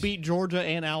Auburn, who beat Georgia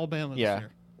and Alabama this Yeah. year.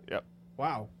 Yep.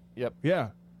 wow. Yep. Yeah.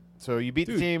 So you beat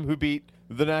Dude. the team who beat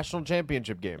the national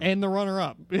championship game. And the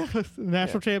runner-up, the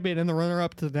national champion, and the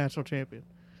runner-up to the national champion.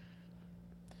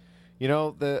 You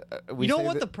know we You know say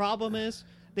what that- the problem is?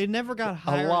 They never got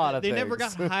higher. lot of they never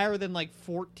got things. higher than like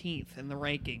 14th in the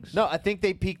rankings. No, I think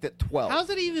they peaked at 12. How's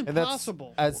it even And that's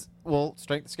possible? As well,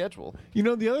 strength of schedule. You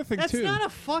know the other thing That's too. not a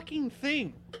fucking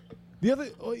thing. the other.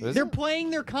 Is They're it? playing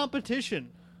their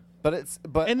competition, But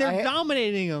and they're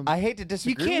dominating them. I hate to You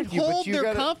disagree can't with you, but hold you their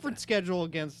gotta, conference schedule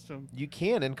against them. You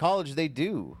can in college. They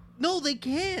do. No, they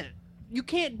can't. You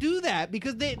can't do that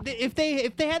because if they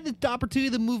had the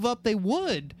opportunity to move up, they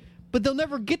would. But they'll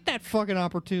never get that fucking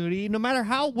opportunity, no matter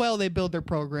how well they build their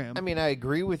program. I mean, I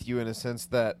agree with you in a sense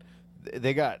that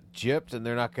they got gypped and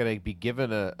they're not going to be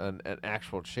given an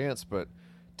actual chance. But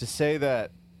to say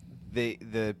that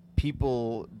the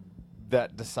people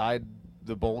that decide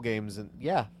the bowl games and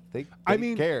they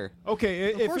care.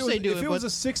 Okay, if course it was, they do if it, it was but-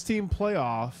 a 16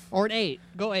 playoff or an 8.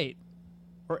 Go 8.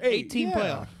 or 8 18 yeah.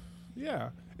 playoff. Yeah,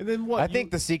 and then what? I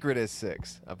think the secret is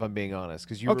 6, if I'm being honest,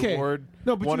 because you Okay. reward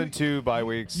No, but 1 you- and 2 bye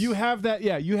weeks. you have that.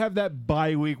 Yeah, you have that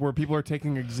bye week where people are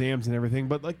taking exams and everything,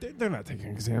 but like they're not taking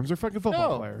exams. They're fucking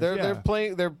football no, players. they're yeah.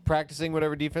 playing. They're practicing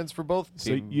whatever defense for both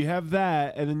So teams. you have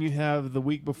that, and then you have the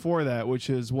week before that, which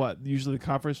is what usually the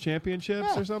conference championships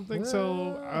Yeah. or something.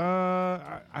 So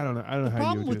I don't know. I don't know how you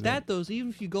Problem would with do that, though, is even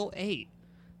if you go 8,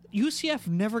 UCF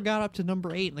never got up to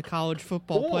number 8 in the college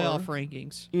football Or, playoff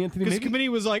rankings. Anthony, Because maybe- the committee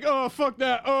was like, "Oh, fuck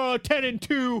that!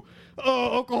 10-2,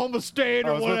 Oklahoma State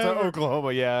or I was going to whatever."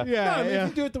 Oklahoma, yeah. No, Yeah, I mean, yeah. if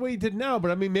you do it the way you did now,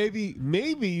 but I mean,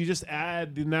 maybe you just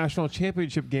add the national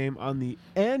championship game on the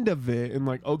end of it, and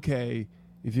like, okay,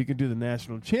 if you can do the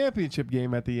national championship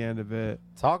game at the end of it,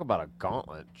 Talk about a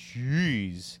gauntlet.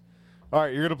 Jeez. All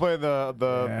right, you're gonna play the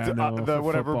Yeah, no, for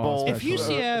whatever football bowl. If special.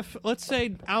 UCF, let's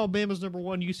say Alabama's number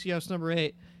 1, UCF's number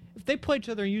 8, if they play each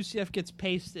other and UCF gets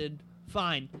pasted,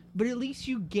 fine. But at least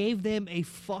you gave them a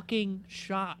fucking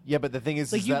shot. Yeah, but the thing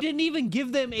is, Like, is you that didn't even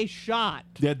give them a shot.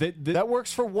 yeah, that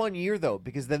works for 1 year though,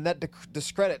 because then that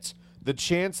discredits the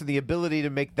chance and the ability to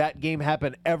make that game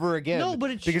happen ever again. No,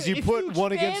 but it's because you if put you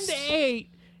one expand against. to 8,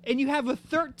 and you have a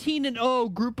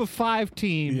 13-0 group of 5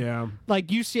 team. Yeah. Like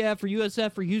UCF or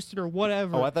USF or Houston or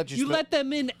whatever. Oh, I thought you let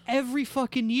them in every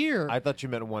fucking year. I thought you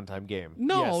meant a one-time game.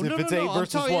 No, yes, no, if it's no, 8 I'm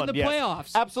versus talking 1, in the yes.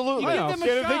 playoffs. Absolutely. You give them a And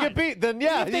if they shot. get beat, then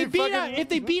yeah. If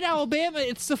they beat Alabama,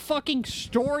 it's the fucking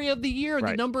story of the year. The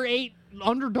Right. number 8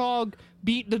 underdog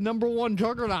beat the number 1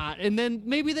 juggernaut, and then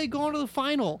maybe they go on to the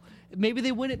final. Maybe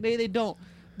they win it, maybe they don't.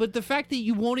 But the fact that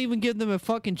you won't even give them a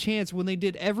fucking chance when they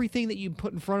did everything that you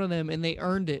put in front of them and they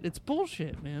earned it, it's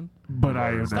bullshit, man. But I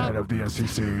am the head of the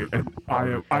SEC, and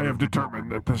I have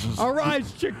determined that this is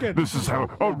Arise, chicken. This is how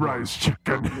arise,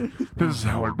 chicken. This is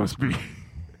how it must be.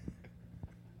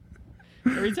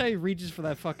 Every time he reaches for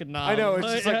that fucking knob, I know. It's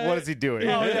just like, what is he doing?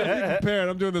 Oh, yeah, be prepared.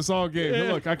 I'm doing this all game.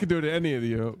 Hey, look, I can do it to any of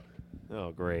you.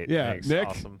 Oh, great. Yeah, Thanks. Nick.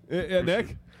 Awesome. Yeah,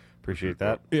 Nick. Appreciate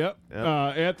that. Yep. Yep.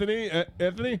 Anthony.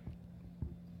 Anthony.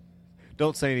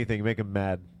 Don't say anything. Make him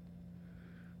mad.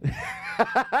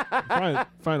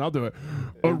 Fine. I'll do it.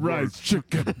 Arise,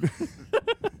 chicken.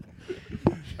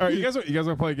 All right, you guys want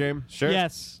to play a game? Sure.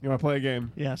 Yes. You want to play a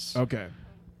game? Yes. Okay.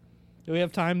 Do we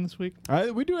have time this week?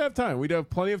 We do have time. We do have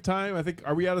plenty of time. I think.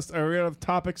 Are we out of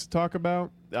topics to talk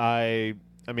about? I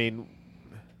mean,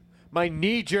 my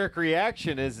knee-jerk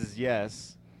reaction is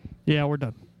yes. Yeah, we're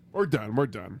done. We're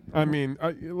done. I mean,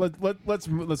 let's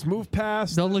move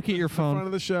past. Don't look at your the front phone.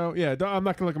 of the show. Yeah, I'm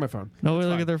not gonna look at my phone. Nobody That's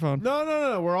look fine. at their phone.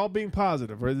 No. We're all being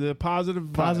positive. We're the positive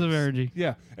vibes. Energy.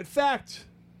 Yeah. In fact,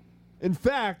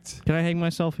 Can I hang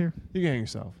myself here? you can hang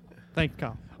yourself. Thank you,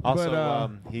 Kyle.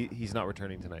 Also, But, he's not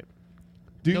returning tonight.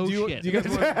 No Do shit. you guys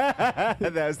want?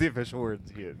 That was the official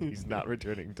words. He's not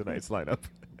returning tonight's lineup.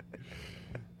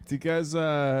 Do you guys?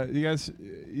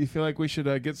 You feel like we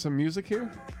should get some music here?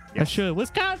 I should.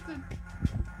 Wisconsin.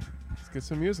 Let's get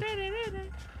some music.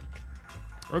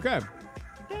 Okay.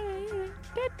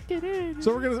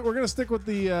 So we're gonna stick with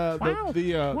the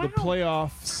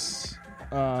playoffs.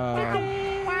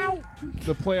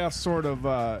 The playoff sort of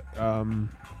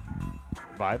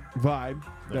Vibe.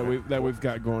 that we've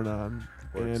got going on,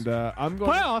 Works. and I'm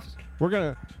going. Playoffs. We're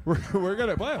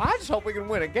gonna play. I just hope we can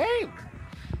win a game.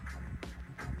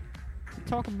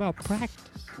 Talking about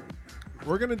practice.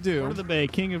 We're gonna do. Word of the Bay,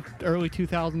 king of early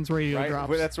 2000s radio Right? drops.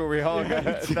 Well, that's where we all got.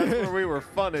 That's where we were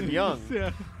fun and young.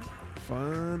 Yeah.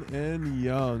 Fun and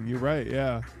young. You're right.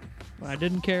 Yeah. I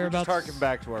didn't care Just about. harken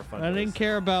back to our fun. I didn't days.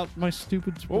 care about my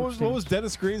stupid sports. What was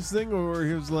Dennis Green's thing where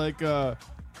he was like, I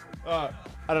don't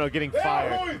know, getting "They're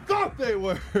fired. who we thought they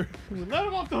were." Let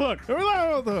him off the hook. We're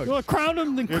not on the hook. You want to crown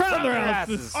them, then crown their their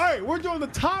asses. asses. All right, we're doing the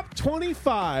top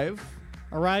 25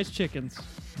 Arise, chickens.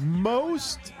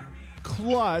 most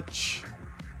clutch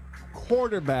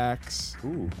quarterbacks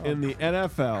in the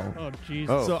NFL. Oh, Jesus.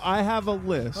 Oh. So I have a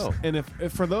list, Oh. and if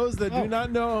for those that do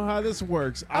not know how this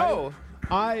works,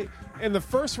 I in the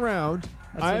first round,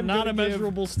 That's I am not a gonna give-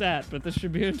 measurable stat, but this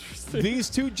should be interesting. These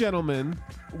two gentlemen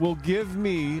will give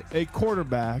me a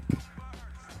quarterback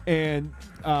and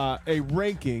a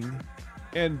ranking,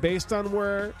 and based on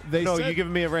where they No, said, you give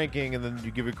me a ranking and then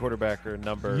you give a quarterback or a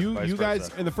number. vice you guys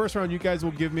versa. in the first round, you guys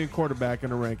will give me a quarterback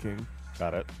and a ranking.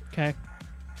 Got it. Okay.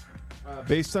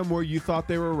 Based on where you thought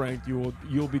they were ranked,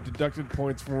 you'll be deducted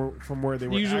points from where they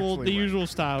were The actually usual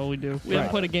ranked. style we do. We Right. haven't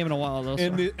played a game in a while, though.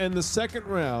 In the second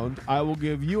round, I will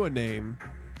give you a name,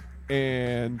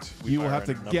 and you will fire have a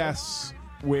to number. guess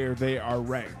where they are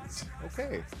ranked.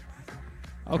 Okay.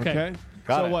 Okay.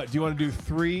 Got so it. what? Do you want to do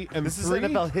 3 and This 3? is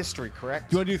NFL history, correct?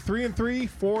 Do you want to do 3 and 3,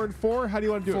 4 and 4? How do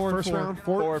you want to do 4 it? and First 4. round,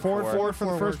 4 and 4 and 4 4. for the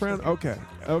 4 first round. works.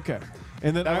 Okay.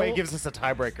 And then That way I it gives us a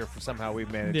tiebreaker for somehow we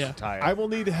managed Yeah. to tie it. I will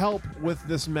need help with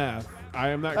this math. I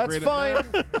am not That's great fine.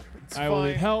 at math. It's I will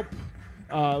need fine. help.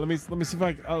 Let me see if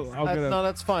I'll get a. No,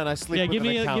 that's fine. I sleep Yeah, with give an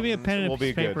me a accountant. pen and We'll a piece be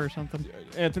of paper good. or something.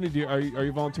 Anthony, are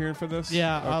you volunteering for this?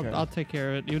 Yeah, Okay. I'll take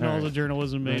care of it. Even though All I was a right.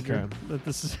 journalism major, Okay. but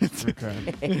this is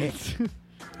Okay.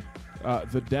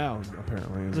 The down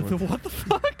apparently is what the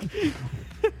fuck?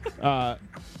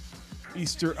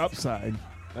 Easter upside.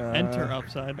 Enter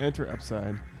upside. Enter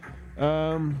upside.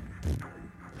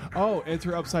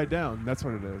 Enter upside down. That's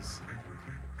what it is.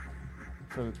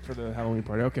 For the Halloween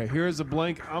party. Okay, here is a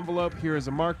blank envelope. Here is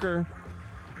a marker.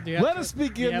 Let us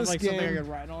begin do you have, this like, something I game. could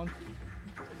write on?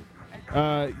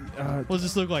 What Does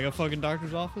this look like a fucking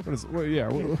doctor's office? is? What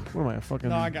am I? A fucking?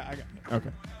 No, I got. Okay.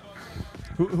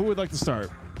 Who would like to start?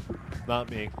 Not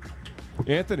me.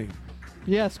 Anthony.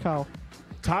 Yes, Kyle.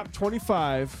 Top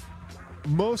 25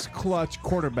 most clutch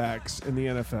quarterbacks in the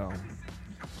NFL.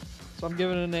 So I'm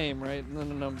giving a name, right, and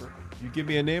then a number. You give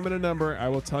me a name and a number, I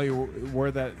will tell you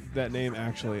where that name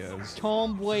actually is.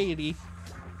 Tom Brady.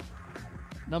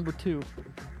 Number 2.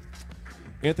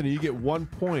 Anthony, you get 1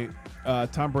 point.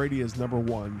 Tom Brady is number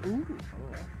 1. Ooh.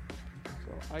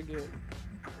 I get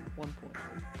 1 point.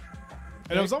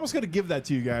 And I was almost going to give that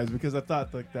to you guys because I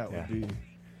thought like that would be.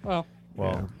 Well,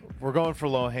 Well, we're going for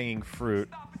low-hanging fruit.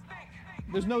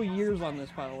 there's no years on this,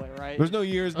 by the way, right? There's no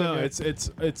years. No, Okay.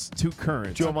 it's too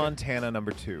current. Joe Montana,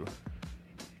 number 2.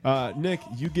 Nick,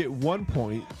 you get 1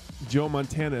 point. Joe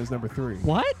Montana is number 3.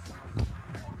 What?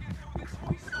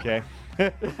 Okay. Yeah.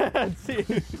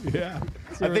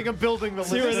 I think I'm building the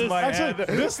where list in this- my Actually,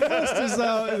 head. this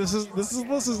list is this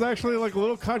list is actually like a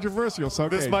little controversial. So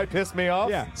okay. This might piss me off.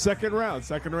 Yeah. Second round.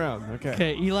 Okay.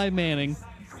 Okay, Eli Manning.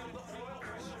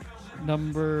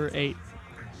 Number 8.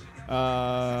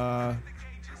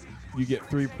 You get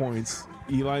 3 points.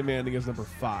 Eli Manning is number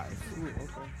 5.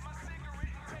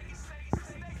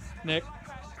 Nick.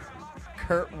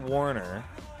 Kurt Warner,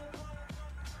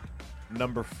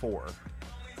 number 4.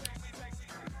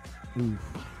 Oof.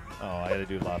 Oh, I had to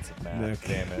do lots of math. Nick.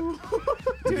 Damn it.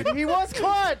 Dude, he was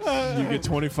clutch. You get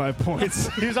 25 points.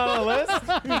 He's on the list?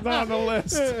 He's not on the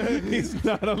list. He's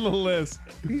not on the list.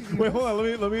 Wait, hold on.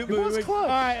 Let me make, All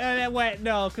right, wait,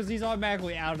 no, because he's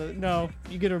automatically out of it. No,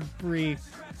 you get a Bree.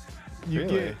 you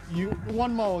Really? get you.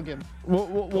 One mulligan.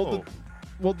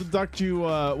 We'll deduct you.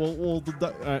 We'll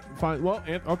deduct. Fine. Well,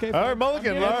 okay. All right,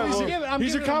 Mulligan. I'm All right, giving- well,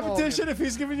 He's your giving him a competition. If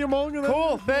he's giving you a mulligan, then-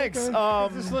 cool, thanks.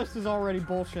 This list is already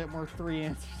bullshit. More 3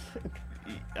 answers.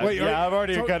 Wait, yeah, I've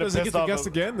already so kind of does he pissed get to off. guess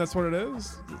again? That's what it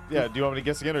is. Yeah, do you want me to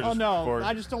guess again or just Oh no, for-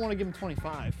 I just don't want to give him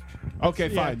 25. Okay,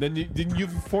 Yeah. fine. Then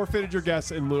you've forfouted your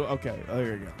guess in lieu. Okay,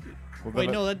 there you go. Well, Wait,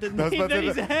 then no, that didn't that's, mean that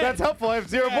he's ahead. that's helpful. I have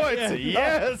 0 Yeah, points. yeah.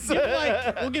 Yes. Give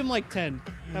him we'll give him like 10.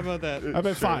 How about that? I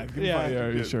bet 5. Give him Yeah.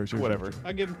 5. Yeah, sure. Whatever.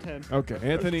 I'll give him 10. Okay,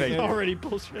 Anthony. Thank you. Already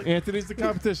bullshit. Anthony's the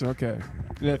competition. Okay.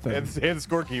 Nathan. And the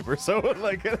scorekeeper. So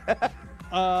like,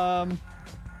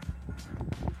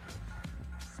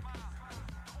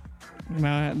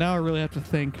 Now I really have to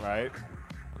think right?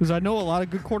 because I know a lot of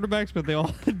good quarterbacks, but they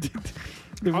all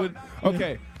they would.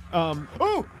 Okay.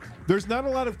 Oh, there's not a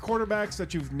lot of quarterbacks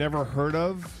that you've never heard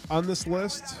of on this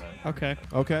list. Okay.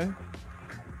 Okay.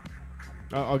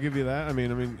 I'll give you that. I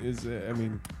mean,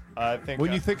 I think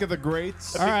when you think of the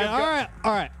greats, All right.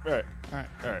 All right.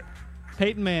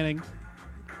 Peyton Manning,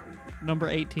 number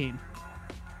 18.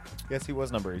 Yes, he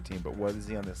was number 18, but what is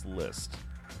he on this list?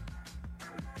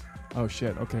 oh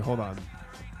shit. Okay, hold on.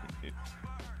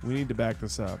 We need to back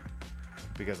this up.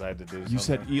 Because I had to do You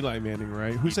said something. Eli Manning,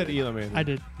 right? Who said Eli Manning? I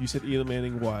did. You said Eli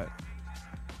Manning what?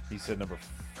 He said number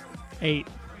 8.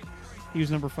 He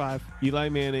was number 5. Eli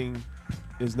Manning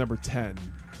is number 10.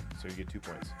 so you get 2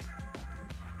 points.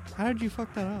 How did you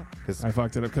fuck that up? Because I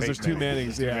fucked it up because there's 2 Peyton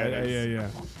Mannings. Manning. Yeah, Two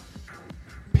Mannings. yeah.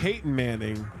 Peyton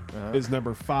Manning Uh-huh. is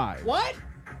number 5. What?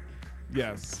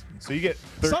 Yes. So you get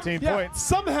 13 points.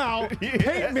 Somehow, Yeah.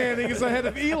 Peyton Manning is ahead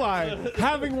of Eli,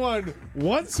 having won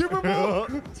 1 Super Bowl?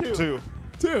 Two.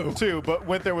 2. But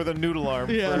went there with a noodle arm.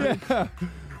 Yeah. Yeah.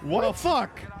 What the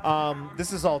fuck?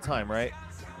 This is all time, right?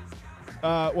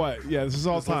 What? Yeah, this is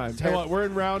all This was time. terrible. Hold on, we're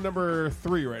in round number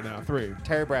 3 right now. 3.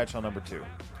 Terry Bradshaw, number 2.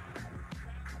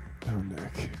 Oh,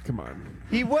 Nick. Come on.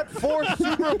 He won 4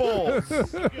 Super Bowls.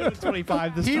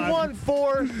 25 this He time. won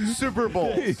 4 Super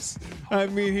Bowls. I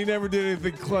mean, he never did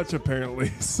anything clutch,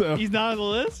 apparently. So He's not on the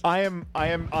list?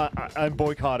 I'm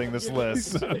boycotting this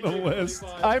list. on the list.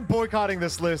 I'm boycotting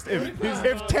this list.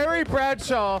 If Terry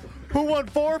Bradshaw, who won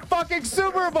 4 fucking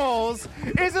Super Bowls,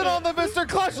 isn't on the Mr.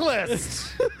 Clutch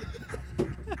list.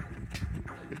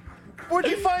 Where'd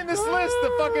you find this list?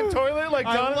 The fucking toilet, like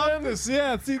I love Jonathan? this.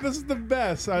 Yeah, see, this is the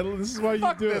best. This is why you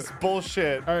Fuck do this it.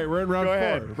 bullshit. All right, we're in round Go 4.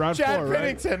 ahead. Round Chad 4, right?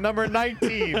 Pennington, number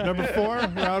 19. Number 4?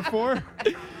 Round 4?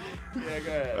 Yeah, go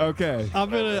ahead. Okay. I'm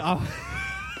gonna.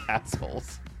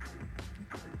 Assholes.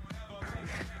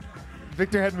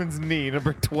 Victor Hedman's knee,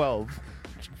 number 12.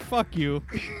 Fuck you.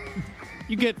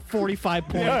 You get 45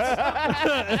 points.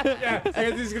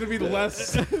 Anthony's going to be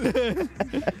less.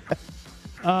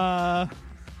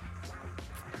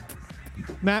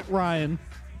 Matt Ryan.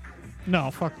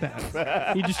 No, fuck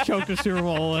that. He just choked a Super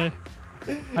Bowl away.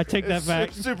 I take that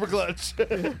back. Super Clutch.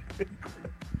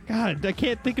 God, I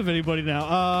can't think of anybody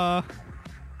now.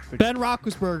 Ben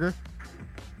Roethlisberger.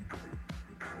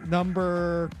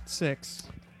 Number 6.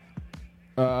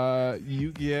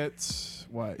 You get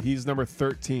what? He's number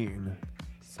 13.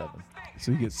 7.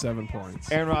 So you get 7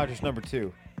 points. Aaron Rodgers, number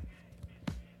 2.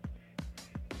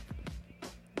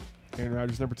 Aaron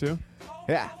Rodgers, number 2.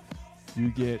 Yeah. You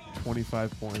get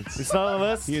 25 points. It's not on the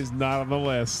list? He is not on the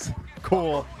list.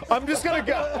 Cool. I'm just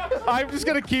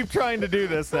gonna keep trying to do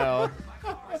this now.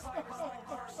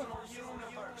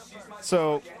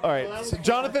 So, all right. So,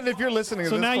 Jonathan, if you're listening,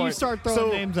 So at this now you point, start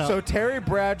throwing names out. So Terry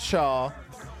Bradshaw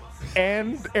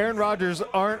and Aaron Rodgers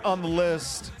aren't on the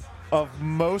list of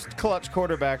most clutch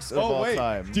quarterbacks of all wait.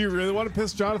 time. Do you really want to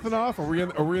piss Jonathan off? Are we in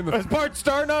the Is Bart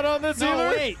Starr not on this No, either?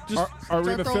 wait. Just Are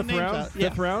we in start the throwing fifth names round? out.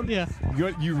 Fifth round? Yeah.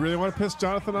 You really want to piss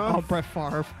Jonathan Oh, off? Brett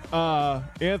Favre.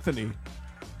 Anthony,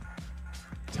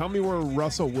 tell me where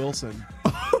Russell Wilson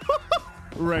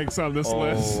ranks on this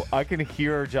list. I can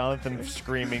hear Jonathan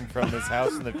screaming from his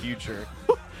house in the future.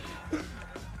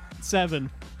 7.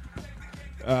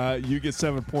 You get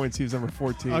 7 points. He's number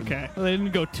 14. Okay. Well, they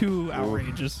didn't go too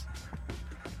outrageous.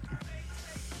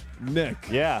 Nick,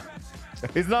 Yeah.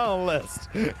 He's not on the list.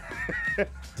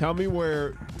 tell me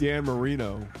where Dan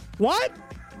Marino What?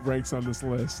 ranks on this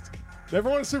list. Never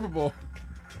won a Super Bowl.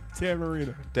 Dan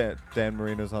Marino. Dan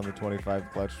Marino's on the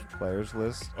 25 clutch players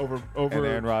list. Over. And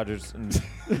Aaron Rodgers and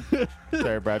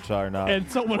Terry Bradshaw are not.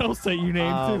 And someone else that you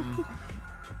named too.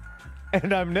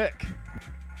 And I'm Nick.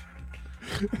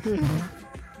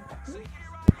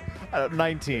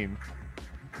 19.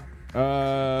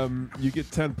 You get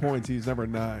 10 points. He's number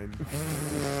 9.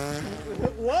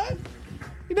 What?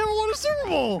 You never won a Super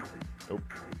Bowl. Nope.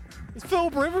 Is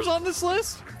Philip Rivers on this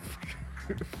list?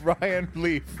 Ryan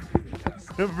Leaf,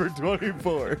 number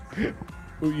 24.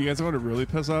 Ooh, you guys want to really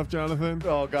piss off Jonathan?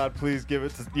 Oh God, please give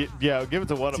it to give it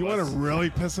to one Do of you us. want to really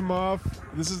piss him off?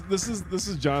 This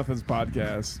is Jonathan's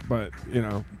podcast, but you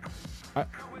know, I'm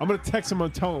gonna text him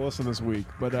and tell him to listen this week.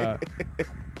 But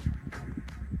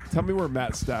tell me where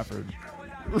Matt Stafford.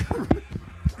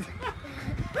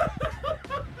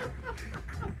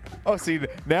 Oh, see,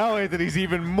 now Anthony's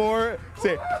even more.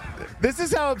 See, this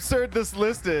is how absurd this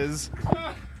list is.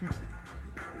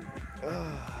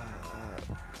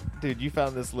 Dude, you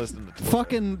found this list in the Twitter.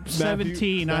 Fucking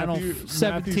 17. I Matthew don't.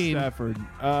 17. Stafford.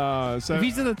 If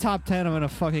he's in the top 10, I'm gonna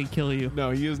fucking kill you. No,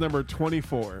 he is number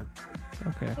 24.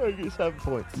 Okay. I get 7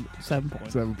 points. 7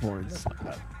 points. 7 points.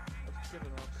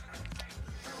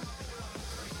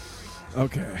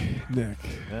 Okay, Nick.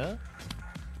 Yeah?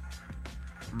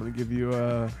 I'm gonna give you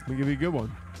a good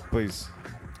one. Please.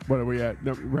 What are we at?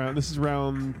 No, round. This is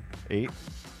round 8?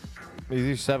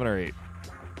 Either 7 or 8.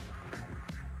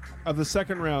 of the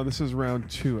second round. This is round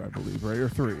 2, I believe, right, or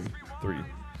 3? 3.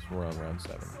 So we're on round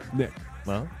 7. Nick,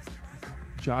 Well?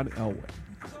 John Elway.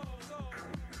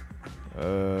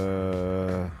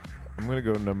 I'm gonna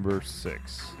go number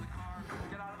 6.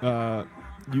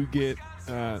 You get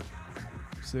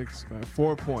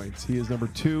 4 points. He is number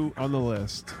 2 on the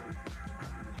list.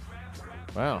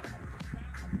 Wow.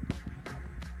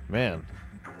 Man,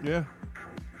 Yeah.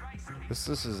 this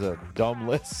is a dumb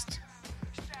list.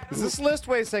 Is this list?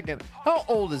 Wait a second. How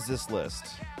old is this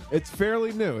list? It's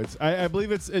fairly new. I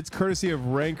believe it's courtesy of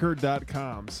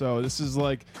ranker.com. So this is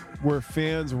like where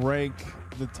fans rank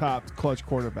the top clutch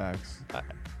quarterbacks.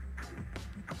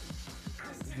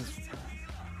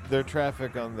 Their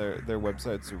traffic on their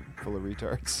websites are full of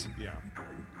retards. Yeah.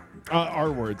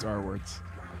 Our words.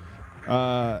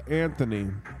 Anthony.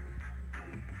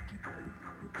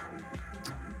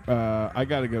 I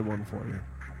got a good one for you.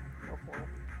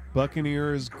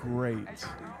 Buccaneers great.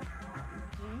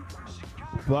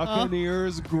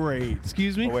 Buccaneers great.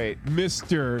 Excuse me? Oh, wait.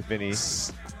 Mr. Vinny.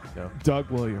 No. Doug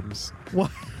Williams.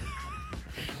 What?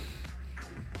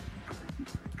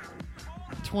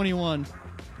 21.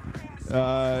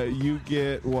 You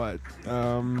get what?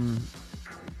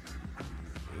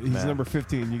 He's Matt. number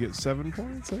 15. You get 7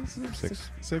 points?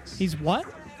 6. He's what?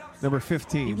 Number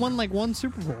 15. He won like one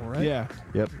Super Bowl, right? Yeah.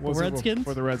 Yep. Was it Redskins?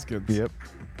 For the Redskins. Yep.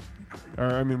 Or,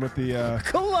 I mean, with the...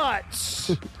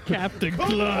 Clutch. Captain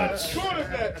Clutch.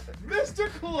 Mr.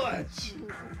 Clutch!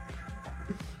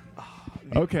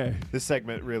 Okay. This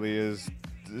segment really is.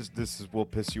 This will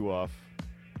piss you off.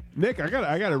 Nick, I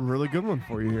got a really good one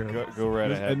for you here. Go right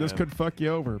ahead. And this man. could fuck you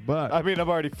over, but... I mean, I'm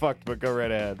already fucked, but go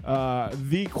right ahead.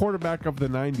 the quarterback of the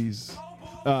 90s,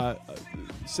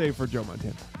 save for Joe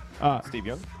Montana. Steve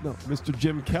Young. No, Mr.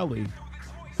 Jim Kelly.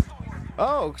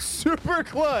 Oh, super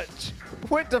clutch!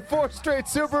 Went to 4 straight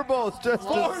Super Bowls. Just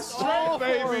 4 straight,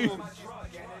 baby!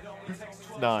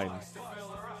 9.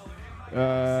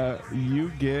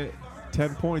 You get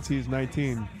 10 points. He's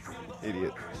 19.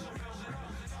 Idiot.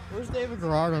 Where's David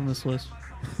Garrard on this list?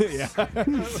 Yeah.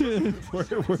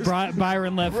 Where's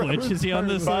Byron Leftwich. Is he on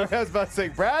this I list? was about to say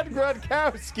Brad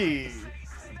Gronkowski.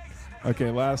 Okay,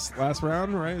 last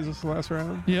round, right? Is this the last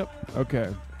round? Yep.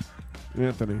 Okay.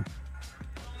 Anthony.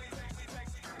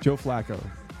 Joe Flacco.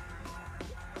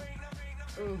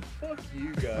 Oh, fuck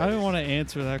you guys. I didn't want to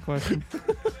answer that question.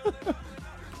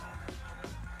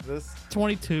 This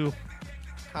 22.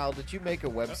 Kyle, did you make a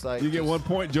website? You get just- 1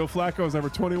 point. Joe Flacco is number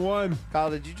 21. Kyle,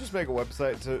 did you just make a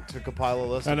website to compile a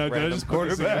list I of know. Did I random just put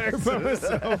this together by quarterbacks?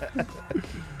 myself?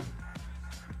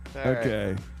 All right.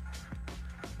 Okay.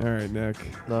 All right, Nick.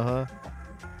 Uh-huh.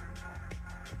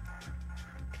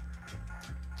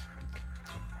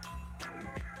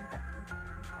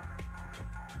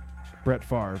 Brett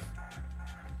Favre.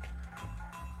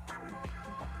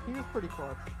 He was pretty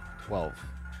close. 12.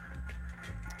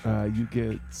 You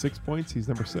get 6 points. He's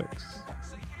number 6.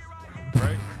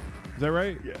 Right? Is that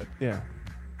right? Yeah. Yeah.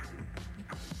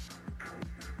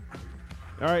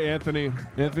 All right, Anthony.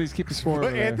 Anthony's keeping score.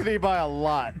 over there. Anthony by a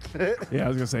lot. Yeah, I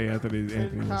was gonna say Anthony.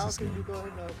 Anthony Kyle, was this can you game. go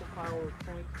ahead and compile with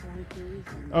point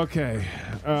 23? Okay.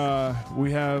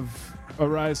 We have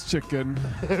Arise Chicken.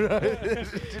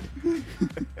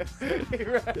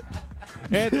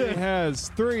 Anthony has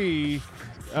 3,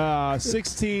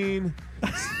 16,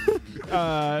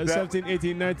 17,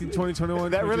 18, 19, 20,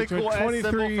 21, That 22, really cool S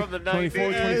 23, symbol from the 24,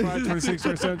 90s. 25, 26,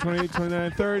 27, 28,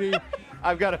 29, 30.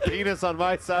 I've got a penis on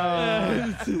my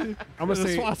side. I'm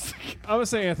gonna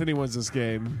say Anthony wins this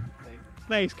game.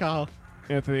 Thanks, Kyle.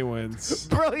 Anthony wins.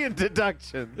 Brilliant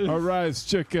deduction. Arise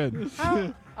Chicken.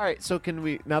 All right, so can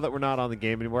we, now that we're not on the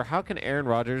game anymore, how can Aaron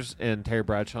Rodgers and Terry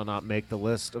Bradshaw not make the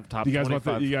list of top You guys want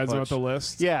 25? the clutch? want the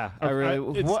list? Yeah, I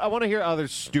really. it's- I want to hear other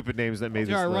stupid names that made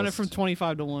this All right, list. run it from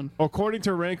 25 to 1. According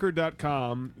to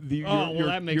Ranker.com,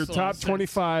 that makes your a lot top of sense.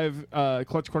 25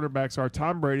 clutch quarterbacks are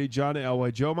Tom Brady, John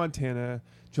Elway, Joe Montana,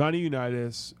 Johnny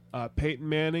Unitas, Peyton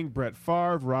Manning, Brett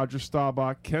Favre, Roger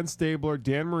Staubach, Ken Stabler,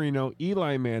 Dan Marino,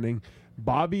 Eli Manning,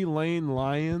 Bobby Lane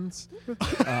Lyons.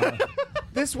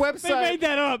 This website. They made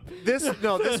that up. This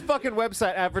fucking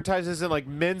website advertises in like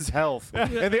Men's Health,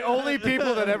 and the only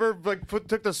people that ever like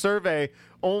took the survey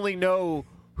only know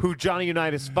who Johnny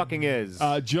Unitas fucking is.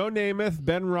 Joe Namath,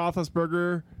 Ben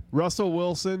Roethlisberger, Russell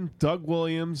Wilson, Doug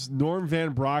Williams, Norm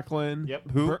Van Brocklin.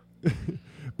 Yep. Who?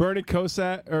 Bernie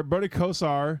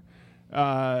Kosar,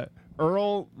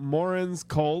 Earl Morans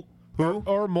Colt. Who?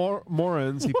 Or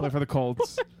Morans. He played for the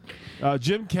Colts.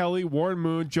 Jim Kelly, Warren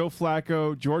Moon, Joe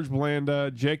Flacco, George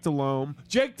Blanda, Jake Delhomme.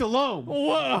 Jake Delhomme!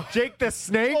 Whoa. Jake the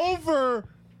Snake. Over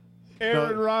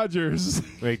Aaron Rodgers.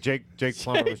 Wait, Jake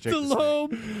Plummer was Jake the Snake.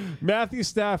 Delhomme. Matthew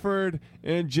Stafford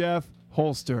and Jeff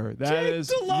Holster. That Jake is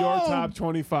Delhomme! your top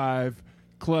 25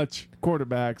 clutch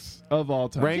quarterbacks of all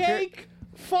time. Rank- Jake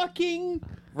fucking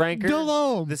Ranker.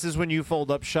 Delhomme. This is when you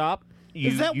fold up shop.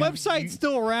 Is that website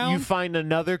still around? You find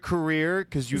another career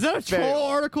because you. Is that a troll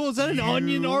article? Is that an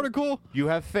Onion article? You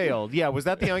have failed. Yeah, was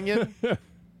that the Onion?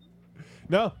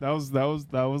 No, that was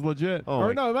legit. Oh or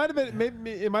my- no, it might have been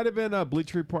it might have been a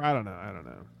Bleacher Report. I don't know.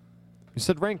 You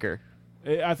said Ranker.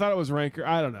 I thought it was Ranker.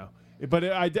 I don't know. But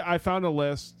I found a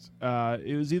list.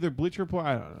 It was either Bleacher Report.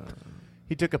 I don't know.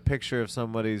 He took a picture of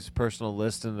somebody's personal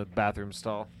list in the bathroom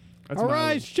stall. That's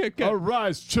Arise, chicken.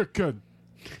 Arise, chicken.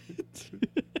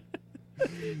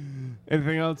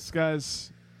 Anything else,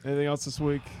 guys? Anything else this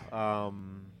week?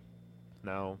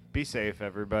 No. Be safe,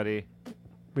 everybody.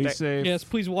 Be Protect- safe. Yes,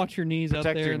 please watch your knees out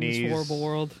Protect there your in knees. this horrible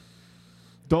world.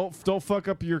 Don't fuck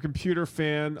up your computer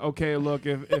fan. Okay, look,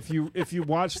 if you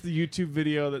watch the YouTube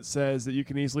video that says that you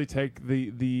can easily take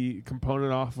the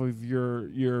component off of your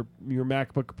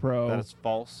MacBook Pro, That is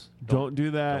false. don't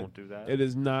do that. Don't do that. It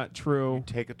is not true.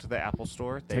 Take it to the Apple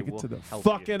Store. They Take it will to the help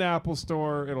fucking you. Apple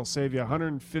Store. It'll save you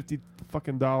 $150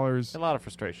 fucking dollars. A lot of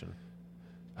frustration.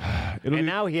 It'll And be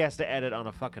now he has to edit on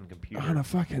a fucking computer. on a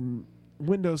fucking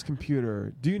Windows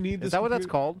computer. Do you need this? Is that what that's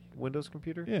computer? called? Windows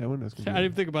computer? Yeah, Windows I computer. didn't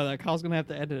even think about that. Kyle's gonna have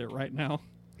to edit it right now.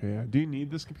 Yeah. Do you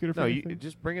need this computer for No, you anything?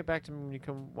 just bring it back to me when you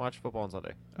come watch football on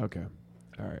Sunday. Okay.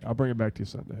 All right. I'll bring it back to you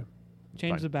Sunday.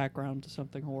 Change Fine. the background to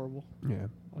something horrible. Yeah.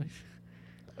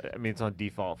 I mean, it's on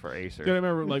default for Acer. Yeah, I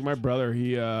remember like my brother.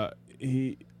 He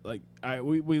like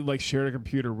we like shared a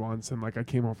computer once, and like I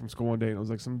came home from school one day, and it was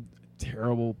like some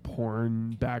terrible porn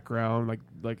background,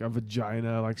 like a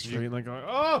vagina, like straight, like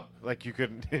oh Like you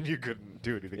couldn't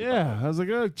do anything. yeah. About I was like,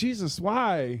 oh Jesus,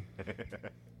 why?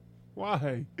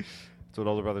 Why? That's what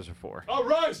older brothers are for.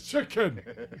 Arise, chicken!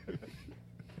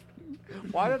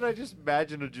 Why did I just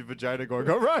imagine a vagina going,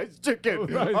 "Arise,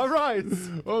 chicken! Arise. Arise!"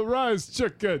 Arise,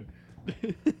 chicken!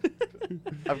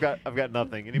 I've got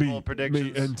nothing. Any bold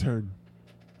predictions? Me intern.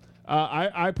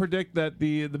 I predict that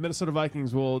the Minnesota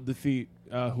Vikings will defeat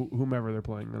whomever they're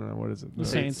playing. I don't know, what is it? The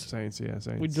Saints. Saints, yeah,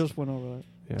 Saints. We just went over that.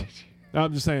 yeah. No,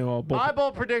 I'm just saying. Well, both My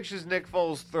bold predictions: Nick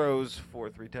Foles throws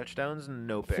 3 touchdowns and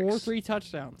no picks. 3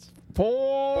 touchdowns.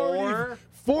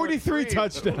 43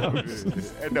 touchdowns.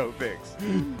 and no picks.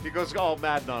 He goes all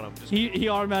Madden on him. Just He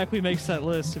automatically makes that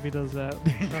list if he does that.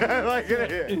 like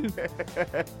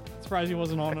it. Surprised he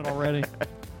wasn't on it already.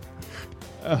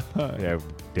 Yeah.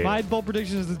 My bold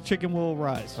prediction is the chicken will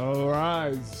rise.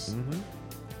 Arise.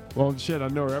 Well, shit, I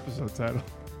know our episode title.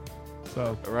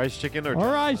 So, Rice chicken or All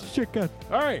right, chicken.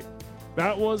 all right.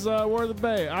 That was Word of the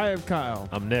Bay. I am Kyle.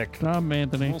 I'm Nick. I'm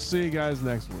Anthony. We'll see you guys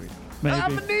next week.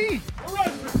 Maybe.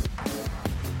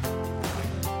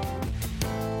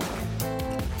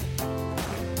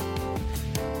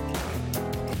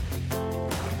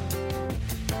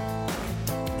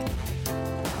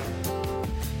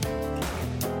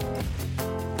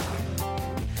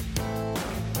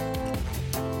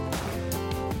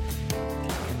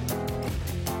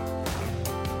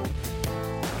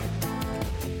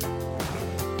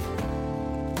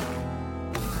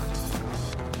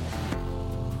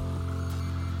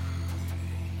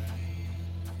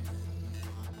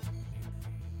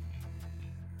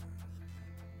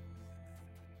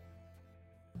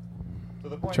 To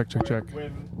the point Check, check, check.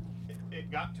 When it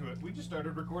got to it, we just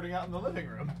started recording out in the living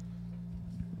room.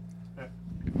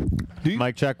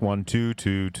 Mic check 1 2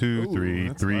 2 2 Ooh, 3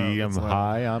 that's 3. loud, I'm that's loud.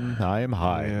 high. I am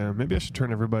high. Yeah, maybe I should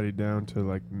turn everybody down to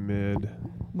like mid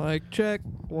Check.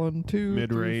 1, 2, mid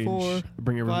 3, range. 4,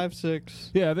 Bring everybody. 5,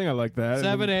 6. Yeah, I think I like that.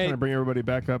 7, 8. Kind of bring everybody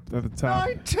back up at the top.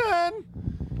 9 10.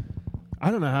 I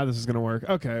don't know how this is gonna work.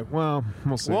 Okay, well,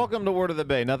 we'll see. Welcome to Word of the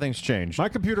Bay. Nothing's changed. My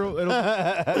computer, it'll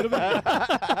be,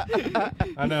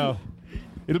 I know.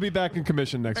 It'll be back in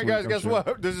commission next Hey week. guys, I'm guess sure.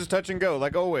 what? This is touch and go,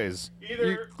 like always.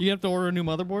 You have to order a new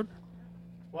motherboard?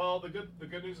 Well, the good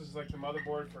news is like the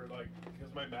motherboard for like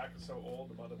because my Mac is so old,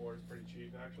 the motherboard is pretty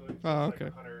cheap actually. So Oh, it's okay.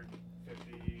 Like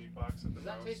 $150 at the Does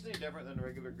that most. taste any different than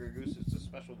regular Grey Goose? It's a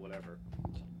special whatever.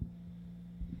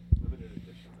 Limited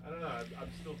edition. I don't know. I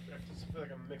just feel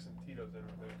like I'm mixing Tito's in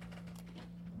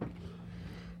with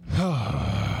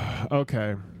it.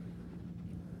 Okay.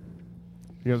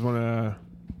 You guys want to?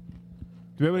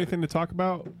 Do we have anything to talk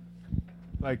about?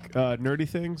 Like nerdy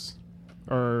things,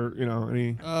 or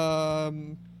any? I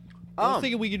was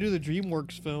thinking we could do the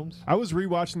DreamWorks films. I was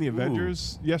rewatching the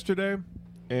Avengers yesterday,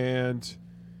 and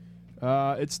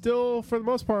it still, for the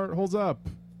most part, holds up.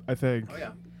 I think. Oh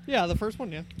yeah. Yeah, the first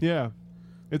one, yeah. Yeah.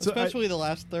 It's Especially the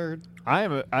last third. I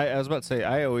was about to say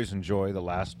I always enjoy the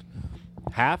last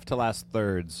half to last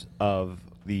thirds of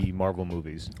the Marvel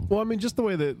movies. well, I mean, just the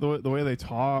way the way they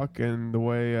talk and the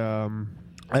way.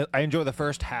 I enjoy the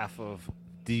first half of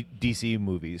DC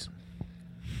movies.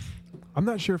 I'm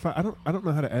not sure if I don't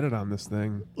know how to edit on this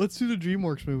thing. Let's do the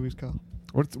DreamWorks movies, Kyle.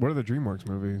 What are the DreamWorks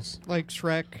movies? Like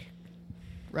Shrek,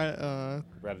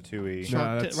 Ratatouille.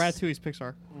 that's- Ratatouille's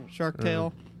Pixar. Shark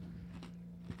Tale.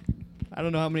 I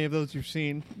don't know how many of those you've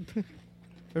seen.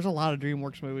 There's a lot of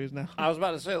DreamWorks movies now. I was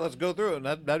about to say, let's go through it.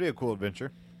 That'd be a cool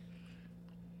adventure.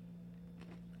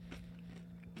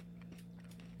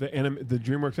 The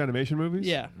DreamWorks animation movies?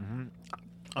 Yeah.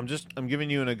 I'm giving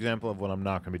you an example of what I'm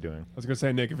not going to be doing. I was gonna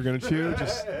say, Nick, if you're gonna chew,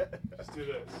 just do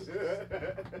this.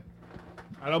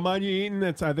 I don't mind you eating.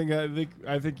 I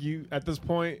think you at this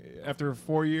point, after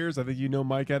 4 years, I think you know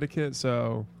mic etiquette.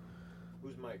 So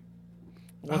Who's Mike?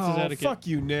 What's his etiquette? Fuck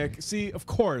you, Nick. See, of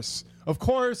course,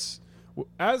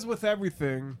 as with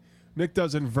everything, Nick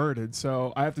does inverted,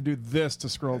 so I have to do this to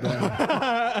scroll down.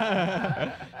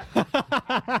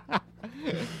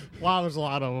 Wow, there's a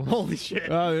lot of them. Holy shit.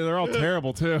 They're all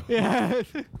terrible too. Yeah.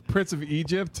 Prince of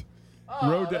Egypt,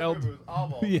 Road to El.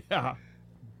 Yeah.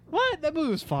 What? That movie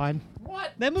was fine.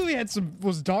 What? That movie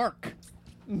was dark.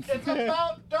 It's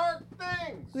about dark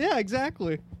things. Yeah,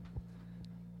 exactly.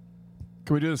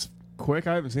 Can we do this quick?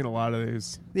 I haven't seen a lot of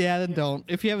these. Yeah, then don't.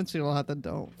 If you haven't seen a lot, then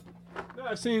don't. No,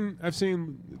 I've seen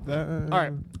that. All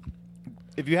right.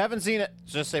 If you haven't seen it,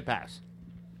 just say pass.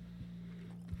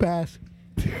 Pass.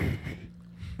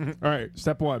 All right,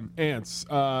 step one, ants.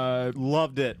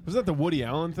 Loved it. Was that the Woody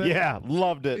Allen thing? Yeah,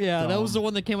 loved it. Yeah, that was the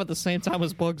one that came at the same time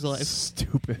as Bug's Life.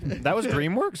 Stupid. That was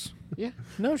DreamWorks? Yeah.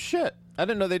 No shit. I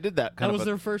didn't know they did that. That was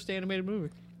their first animated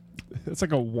movie. It's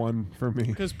like a 1 for me.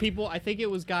 Because I think it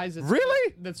was guys that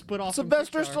Really? that split off. from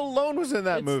Sylvester Pixar. Stallone was in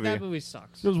that It's- movie. That movie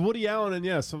sucks. It was Woody Allen, and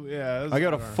it was, I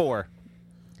got a 4.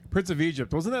 Prince of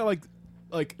Egypt. Wasn't that like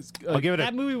I'll give it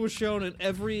That movie was shown in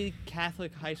every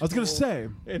Catholic high I school. was gonna say,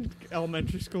 in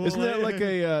elementary school. isn't that like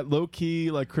a low key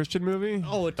like Christian movie?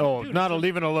 Oh, dude, not it's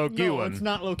even a low key no, one. it's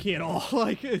not low key at all.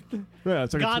 Like Yeah,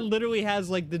 it's like God literally has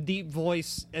like the deep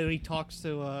voice, and he talks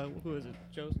to who is it?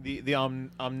 Joseph. The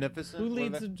omnificent. Who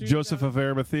leads the Jews? Joseph out of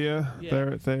Arimathea,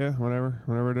 Yeah. Thea,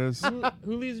 whatever it is.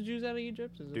 who leads the Jews out of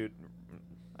Egypt? Is it? Dude,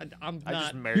 I'm I not.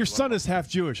 just married Your one son of is half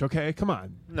Jewish. Okay, come on.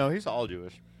 them. No, he's all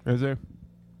Jewish. Is there?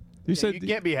 You said You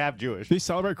can't be half Jewish. do you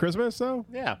celebrate Christmas though?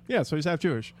 Yeah. Yeah, so he's half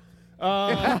Jewish.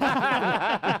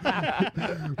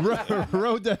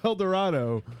 Road to El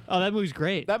Dorado. Oh, that movie's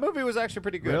great. That movie was actually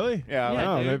pretty good. Really? Yeah. I Yeah, liked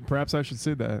Oh, dude. maybe, perhaps I should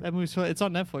see that. That movie's it's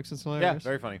on Netflix. It's it. Yeah, hilarious.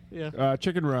 very funny. Yeah.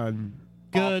 Chicken Run.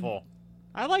 Good. Awful.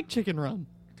 I like Chicken Run.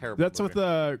 Terrible. That's movie.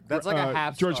 with That's like a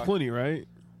half George star. Clooney, right?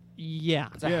 Yeah.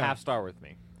 It's a Yeah. half star with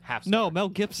me. Half star. No, Mel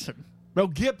Gibson. Mel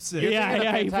Gibson. Yeah,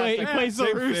 he Fantastic. plays the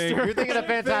Same thing. rooster. You're thinking of Give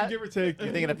fantastic. or take.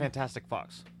 You're thinking of Fantastic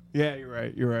Fox. Yeah, you're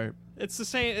right. You're right. It's the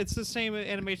same. It's the same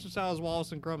animation style as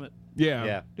Wallace and Gromit.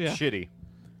 Yeah. Yeah. Shitty.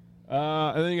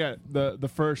 And then you got the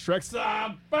first Shrek.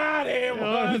 Somebody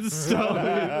once.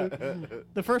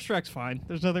 The first Shrek's fine.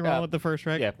 There's nothing wrong with the first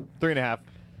Shrek. Yeah, 3.5.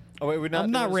 Oh wait, we're not.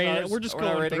 I'm not doing rating it. stars? We're just We're not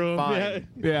going rating? through 'em. Fine.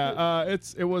 Yeah. Yeah,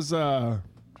 it was.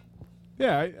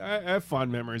 Yeah, I have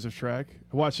fond memories of Shrek.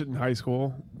 I watched it in high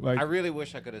school. Like, I really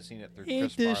wish I could have seen it through Ain't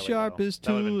Chris the Farley, sharpest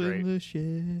though. That tool would've been in great. the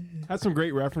shed. had some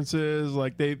great references.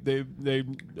 Like they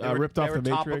ripped off the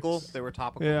topical. Matrix. They were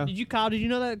topical. Yeah. Did you, Kyle? Did you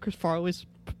know that Chris Farley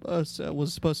was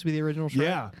supposed to be the original Shrek?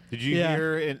 Yeah. Did you Yeah.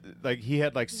 hear? Like he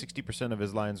had like 60% of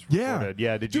his lines Yeah. recorded.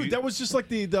 Yeah. Did Dude, you? that was just like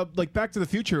the like Back to the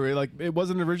Future. Like it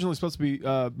wasn't originally supposed to be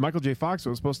Michael J. Fox. It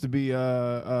was supposed to be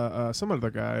some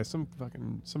other guy, some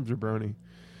jabroni.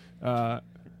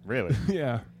 really.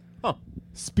 Yeah. Huh.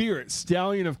 Spirit,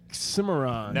 Stallion of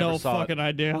Cimarron. Never No saw it. fucking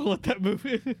idea. I'll let that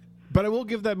movie. But I will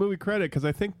give that movie credit because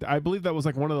I believe that was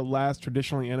like one of the last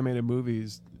traditionally animated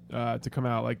movies to come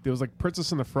out. Like there was like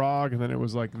Princess and the Frog, and then it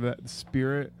was like the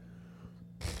Spirit.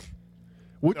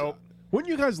 Nope. Wouldn't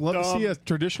you guys love to see a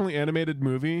traditionally animated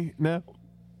movie now?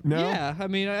 No. Yeah, I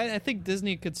mean, I think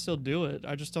Disney could still do it.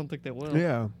 I just don't think they will.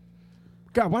 Yeah.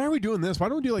 God, why are we doing this? Why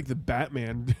don't we do like the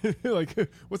Batman? Like,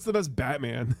 what's the best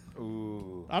Batman?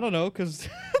 Ooh. I don't know, because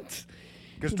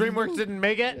Because DreamWorks didn't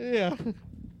make it. yeah.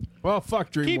 Well,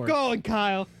 fuck DreamWorks. Keep going,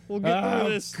 Kyle. We'll get through Oh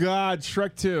this. God,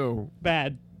 Shrek 2.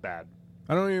 Bad. Bad.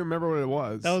 I don't even remember what it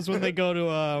was. That was when they go to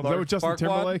Was that with Justin Farquaad?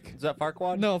 Timberlake? Is that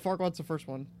Farquaad? no, Farquaad's the first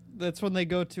one. That's when they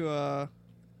go to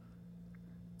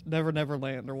Never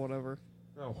Land or whatever.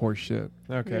 Oh, horse shit.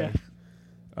 Okay.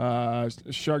 Yeah.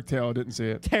 Shark Tale. Didn't see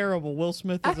it. Terrible. Will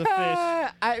Smith is a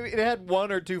fish. It had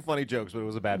one or two funny jokes, but it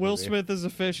was a bad Will movie. Smith is a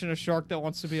fish and a shark that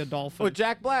wants to be a dolphin. With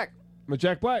Jack Black. With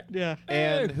Jack Black. Yeah.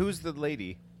 And Hey. who's the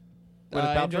lady?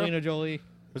 Gwyneth Paltrow? Angelina Jolie.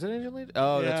 Was it Angelina?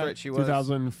 Oh, that's Yeah. right. She was.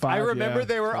 2005. I remember yeah.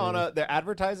 they were on they're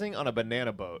advertising on a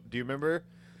banana boat. Do you remember?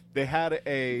 They had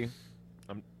a.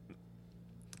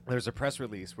 There's a press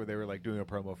release where they were like doing a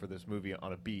promo for this movie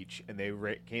on a beach, and they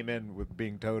came in with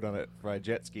being towed on a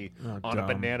jet ski on a dumb.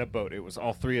 banana boat. It was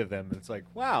all three of them. It's like,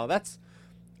 wow, that's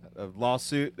a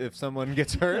lawsuit if someone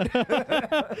gets hurt. All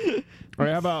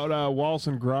right, how about Wallace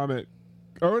and Gromit?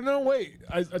 Oh no, wait!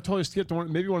 I totally skipped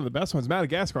one. Maybe one of the best ones,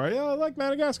 Madagascar. Yeah, I like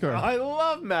Madagascar. I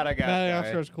love Madagascar.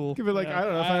 Madagascar's cool. Give it like I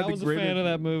don't know if I had to was a grade fan it. of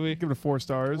that movie. Give it 4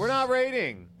 stars. We're not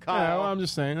rating. Kyle. Yeah, well, I'm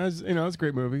just saying. It's a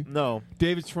great movie. No.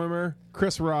 David Schwimmer,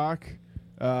 Chris Rock,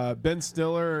 Ben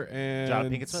Stiller, and Jada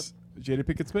Pinkett Smith. Jada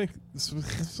Pinkett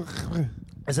Smith.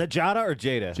 Is that Jada or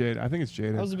Jada? Jada, I think it's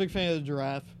Jada. I was a big fan of the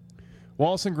giraffe.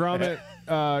 Wallace and Gromit.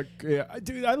 Yeah,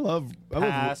 dude, I love.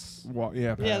 Pass.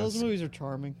 Yeah, pass. Yeah, those movies are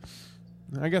charming.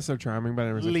 I guess they're charming, but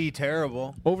anyway. Lee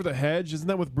Terrible. Over the Hedge, isn't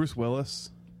that with Bruce Willis?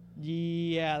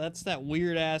 Yeah, that's that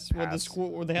weird ass where the Pass.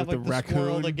 squirrel, where they have With like the the squirrel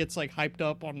raccoon? that gets like hyped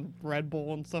up on Red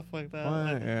Bull and stuff like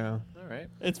that. Yeah. All right.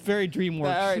 It's very DreamWorks. All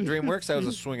right, DreamWorks. That was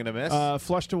a swing and a miss.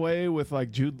 Flushed Away with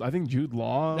like Jude. I think Jude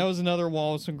Law. That was another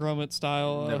Wallace and Gromit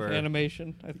style Never.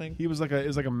 animation, I think. He was like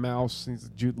a mouse.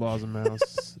 Jude Law's a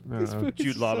mouse.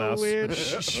 Jude Law mouse. Weird.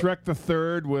 Shrek the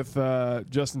Third with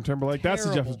Justin Timberlake. That's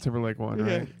the Terrible. Justin Timberlake one,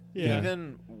 right? Yeah.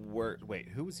 Even worse. Wait,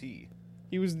 who was he?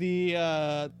 He was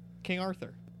the King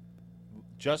Arthur.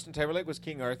 Justin Timberlake was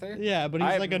King Arthur? Yeah, but I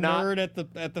he's have like a not- nerd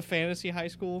at the fantasy high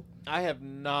school. I have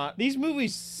not. These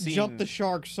movies Seen- jump the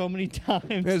shark so many times.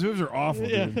 Yeah, his movies are awful,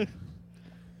 Yeah. dude.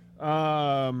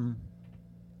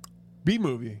 B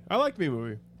movie. I like B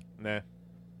movie. Nah.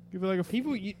 Give it like a.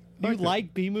 People, you Liked it.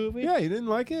 like B movie? Yeah, you didn't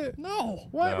like it? No.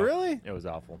 What? No. Really? It was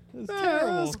awful. It's Yeah,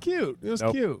 terrible. It was cute. It was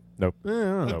Nope. cute. Nope. Yeah, I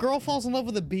don't A know. girl falls in love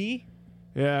with a bee?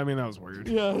 Yeah, I mean that was weird.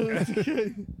 Yeah.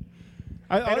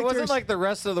 I And it liked wasn't yours- like the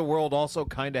rest of the world also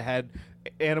kind of had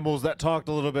animals that talked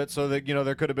a little bit so that,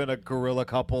 there could have been a gorilla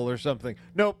couple or something.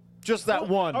 Nope. Just that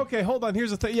one. Okay, hold on.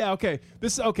 Here's the thing. Yeah, okay.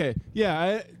 This okay.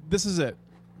 Yeah, this is it.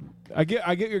 I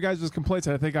get your guys' complaints,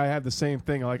 and I think I have the same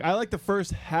thing. Like I like the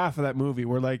first half of that movie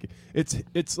where like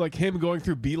it's like him going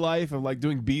through bee life and like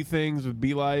doing bee things with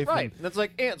bee life. Right. And, That's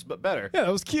like ants, but better. yeah,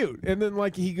 that was cute. And then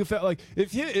like he felt like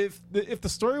if the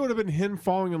story would have been him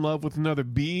falling in love with another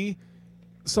bee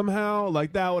somehow,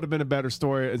 like that would have been a better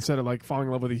story instead of like falling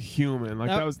in love with a human. Like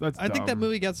that's I think that dumb.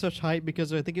 movie got such hype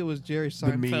because I think it was Jerry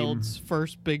meme. Seinfeld's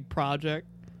first big project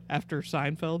after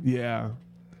Seinfeld. Yeah.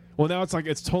 Well, now it's like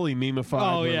it's totally memeified.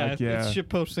 Oh where, yeah, like, yeah. it's shit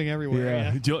posting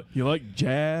everywhere. Yeah. Do you like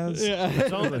jazz? Yeah.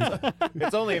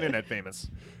 It's only internet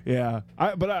famous. Yeah.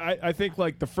 I think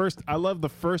like I love the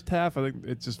first half. I think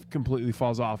it just completely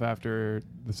falls off after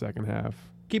the second half.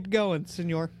 Keep going,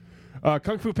 senor.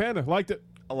 Kung Fu Panda, liked it.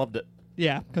 I loved it.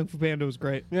 Yeah, Kung Fu Panda was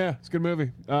great. Yeah, it's a good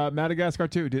movie. Madagascar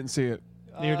 2, didn't see it.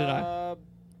 Neither did I.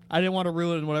 I didn't want to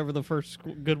ruin whatever the first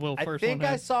Goodwill I first think one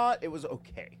I had. saw it. It was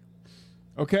okay.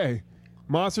 Okay,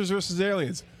 Monsters vs.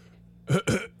 Aliens.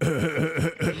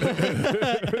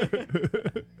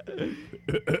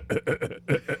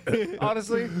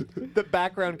 Honestly, the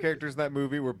background characters in that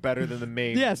movie were better than the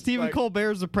main. Yeah, Stephen Like,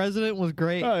 Colbert as the president was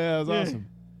great. Oh yeah, it was awesome.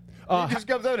 He just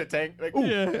comes out in a tank, like,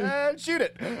 and shoot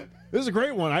it. This is a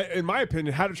great one. In my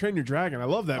opinion, How to Train Your Dragon. I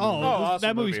love that movie. awesome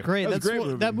that movie's movie. great. That was a great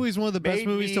movie. That movie's one of the best Made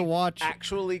movies me to watch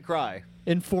Actually, cry.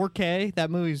 in 4K. That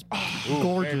movie's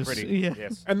gorgeous. Very pretty. Yeah.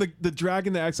 Yes. And the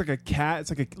dragon that acts like a cat. It's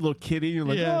like a little kitty. You're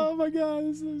like, Yeah. oh my god,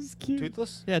 this is cute.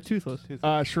 Toothless. Yeah, Toothless.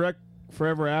 Shrek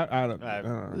Forever Out. I don't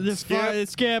know. Just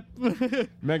skip.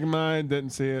 Megamind, didn't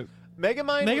see it.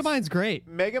 Megamind. Megamind's great.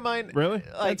 Megamind. Really?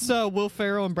 Like, That's Will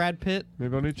Ferrell and Brad Pitt.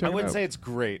 Maybe I'll need to check I wouldn't it out. say it's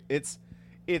great. It's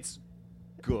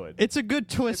good. It's a good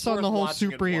twist It's on worth the whole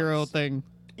watching it superhero once. thing.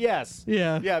 Yes.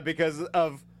 Yeah. Yeah, because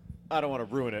of I don't want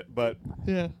to ruin it, but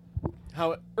Yeah.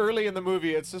 how early in the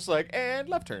movie it's just like and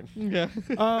left turn. Yeah.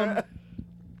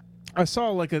 I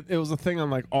saw it was a thing on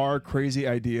like our crazy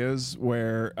ideas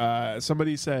where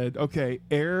somebody said, okay,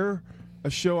 do a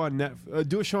show on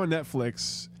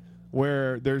Netflix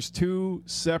where there's 2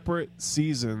 separate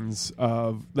seasons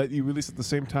of that you release at the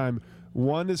same time.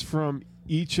 One is from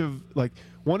each of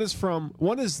one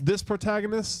is this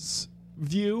protagonist's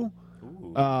view,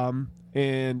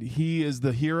 and he is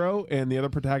the hero, and the other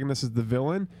protagonist is the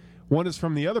villain. One is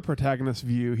from the other protagonist's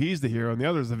view; he's the hero, and the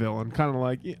other is the villain. Kind of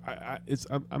like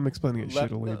I'm explaining it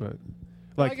shittily,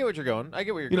 but I get what you're going. I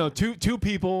get what you're you know, going. two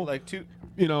people, Like two.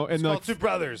 and It's like called Two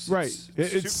Brothers. right.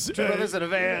 It's two brothers in a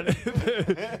van.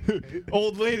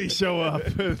 old ladies show up.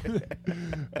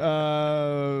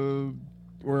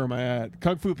 Where am I at?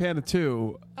 Kung Fu Panda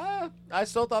 2. I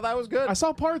still thought that was good. I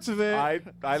saw parts of it.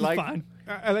 I like. Fine.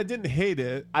 And I didn't hate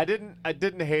it. I didn't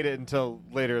hate it until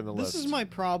later in the list. This is my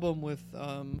problem with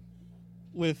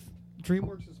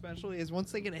DreamWorks especially is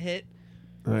once they get a hit,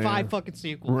 Oh, yeah. 5 fucking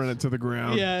sequels. Run it to the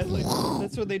ground. Yeah, like,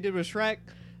 that's what they did with Shrek.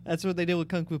 That's what they did with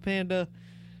Kung Fu Panda.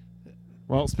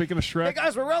 Well, speaking of Hey Shrek,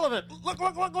 guys, we're relevant. Look.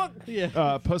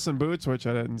 Yeah. Puss in Boots, which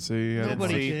I didn't see.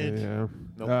 Nobody did. Yeah.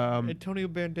 Nope. Antonio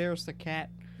Banderas the cat.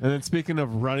 And then speaking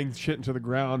of running shit into the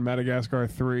ground, Madagascar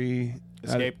 3.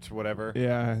 Escaped, whatever.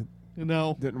 Yeah,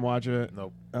 No. didn't watch it.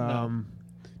 Nope.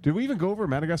 Did we even go over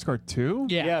Madagascar 2?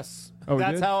 Yeah. Yes. Oh, we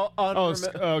That's did? how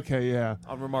Okay, yeah.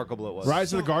 unremarkable it was.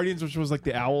 Rise of the Guardians, which was like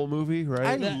the owl movie, right?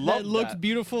 I That loved looked that.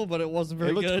 beautiful, but it wasn't very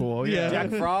It looked good. cool, yeah.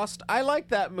 Jack Frost. I liked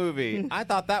that movie. I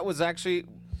thought that was actually.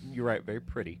 You're right. Very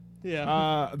pretty.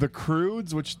 Yeah. The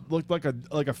Croods, which looked like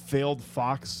a failed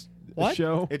Fox What?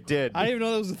 show. It did. I didn't even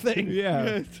know that was a thing.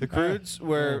 Yeah. The Croods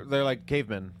where they're like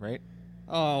cavemen, right?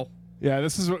 Oh. Yeah,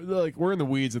 this is like we're in the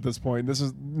weeds at this point.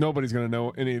 Nobody's gonna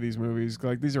know any of these movies.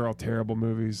 Like these are all terrible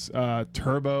movies.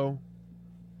 Turbo.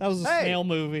 That was a snail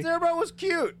movie. Turbo was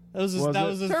cute. That was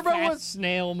Was it? a Turbo fat was-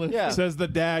 snail movie. Yeah. Says the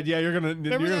dad. Yeah, you're gonna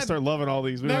that- start loving all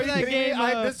these movies. Remember that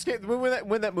game,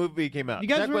 when that movie came out. You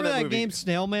guys Jack, when remember that movie- game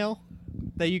Snail Mail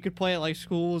that you could play at like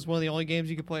school? It was one of the only games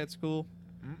you could play at school.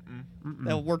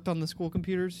 That worked on the school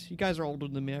computers. You guys are older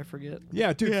than me, I forget.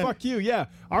 Yeah, dude, Yeah. fuck you. Yeah,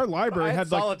 our I library had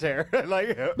had like solitaire.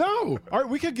 like no.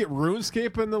 We could get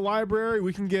RuneScape in the library.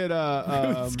 We can get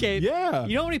RuneScape. Yeah,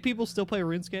 You know how many people still play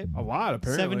RuneScape? a lot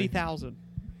apparently. 70,000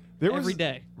 There was- every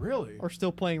day Really? are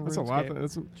still playing That's a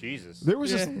RuneScape. lot. Jesus. There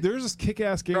was Yeah. this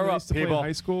kick-ass game Grow I up, used to play in people.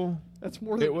 high school. That's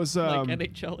more than It was, like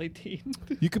NHL 18.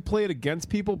 You could play it against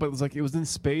people, but it was in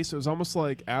space. It was almost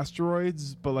like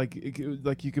asteroids, but like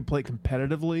you could play it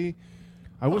competitively.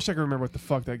 I wish I could remember what the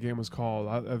fuck that game was called.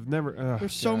 I've never.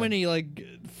 There's so many like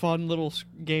fun little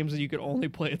games that you could only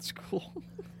play at school.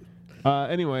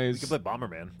 Anyways, You could play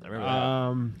Bomberman. I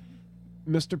remember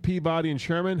Mr. Peabody and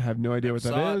Sherman have no idea what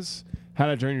Never that saw it. is. How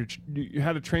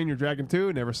to Train Your Dragon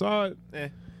 2, never saw it.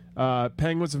 that.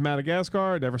 Penguins of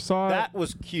Madagascar, never saw it. That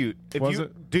was cute. If Was you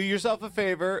it? do yourself a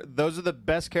favor, those are the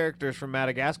best characters from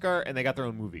Madagascar, and they got their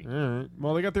own movie. All right.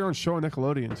 Well, they got their own show on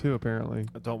Nickelodeon too, apparently.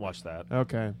 Don't watch that.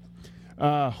 Okay.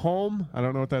 Home, I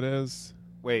don't know what that is.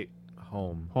 Wait,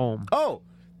 Home. Home. Oh,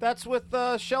 that's with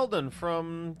Sheldon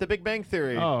from The Big Bang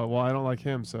Theory. Oh, well, I don't like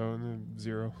him, so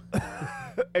 0.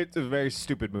 It's a very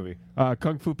stupid movie.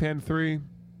 Kung Fu Panda 3,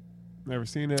 never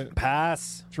seen it.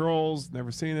 Pass. Trolls,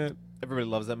 never seen it. Everybody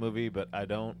loves that movie, but I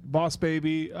don't. Boss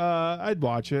Baby, I'd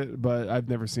watch it, but I've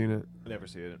never seen it. Never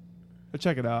see it.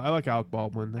 Check it out. I like Alec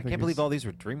Baldwin. I can't believe all these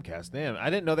were Dreamcast. Damn, I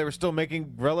didn't know they were still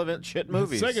making relevant shit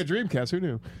movies. Sega Dreamcast, who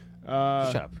knew?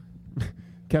 Shut up.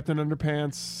 Captain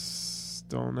Underpants,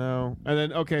 don't know. And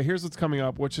then, okay, here's what's coming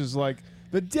up, which is like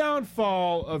the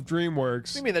downfall of DreamWorks.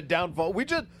 What do you mean the downfall?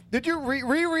 Did you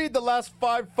reread the last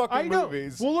 5 fucking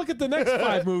movies? Well, look at the next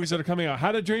 5 movies that are coming out.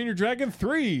 How to Train Your Dragon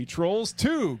 3, Trolls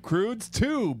 2, Croods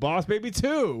 2, Boss Baby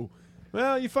 2.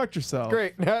 Well, you fucked yourself.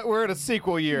 Great. Now we're in a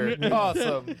sequel year.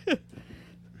 Awesome.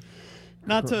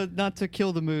 Not to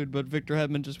kill the mood, but Victor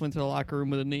Hedman just went to the locker room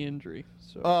with a knee injury.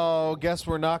 So. Oh, guess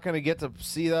we're not going to get to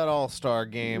see that All-Star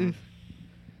game.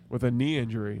 With a knee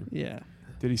injury. Yeah.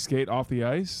 Did he skate off the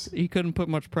ice? He couldn't put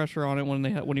much pressure on it when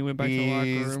he went back to the locker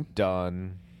He's room.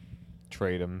 done.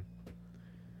 Trade him.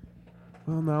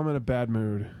 Well, now I'm in a bad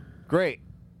mood. Great.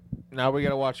 Now we got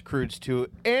to watch Croods 2,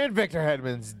 and Victor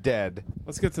Hedman's dead.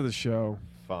 Let's get to the show.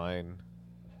 Fine.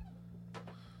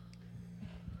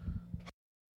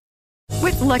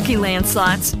 With Lucky Land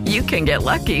Slots, you can get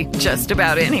lucky just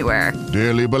about anywhere.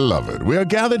 Dearly beloved, we are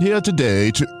gathered here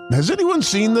today to... Has anyone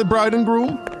seen the bride and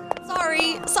groom?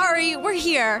 Sorry, we're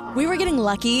here. We were getting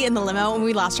lucky in the limo and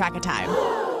we lost track of time.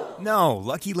 No,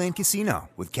 Lucky Land Casino,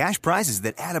 with cash prizes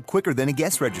that add up quicker than a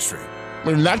guest registry.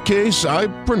 In that case, I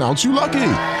pronounce you lucky.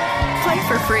 Play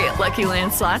for free at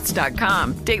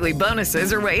LuckyLandSlots.com. Daily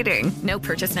bonuses are waiting. No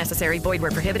purchase necessary. Void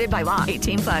where prohibited by law.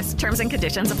 18+. Terms and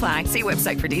conditions apply. See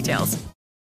website for details.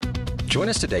 Join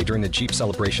us today during the Jeep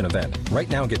Celebration event. Right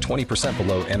now, get 20%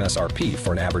 below MSRP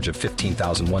for an average of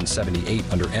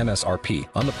 $15,178 under MSRP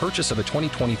on the purchase of a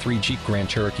 2023 Jeep Grand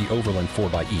Cherokee Overland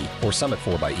 4xE or Summit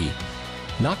 4xE.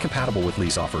 Not compatible with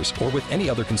lease offers or with any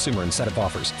other consumer incentive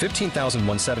offers.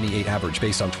 $15,178 average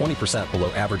based on 20%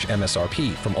 below average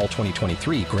MSRP from all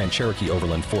 2023 Grand Cherokee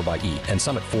Overland 4xE and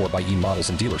Summit 4xE models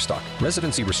in dealer stock.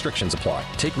 Residency restrictions apply.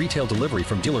 Take retail delivery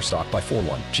from dealer stock by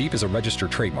 4/1. Jeep is a registered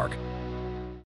trademark.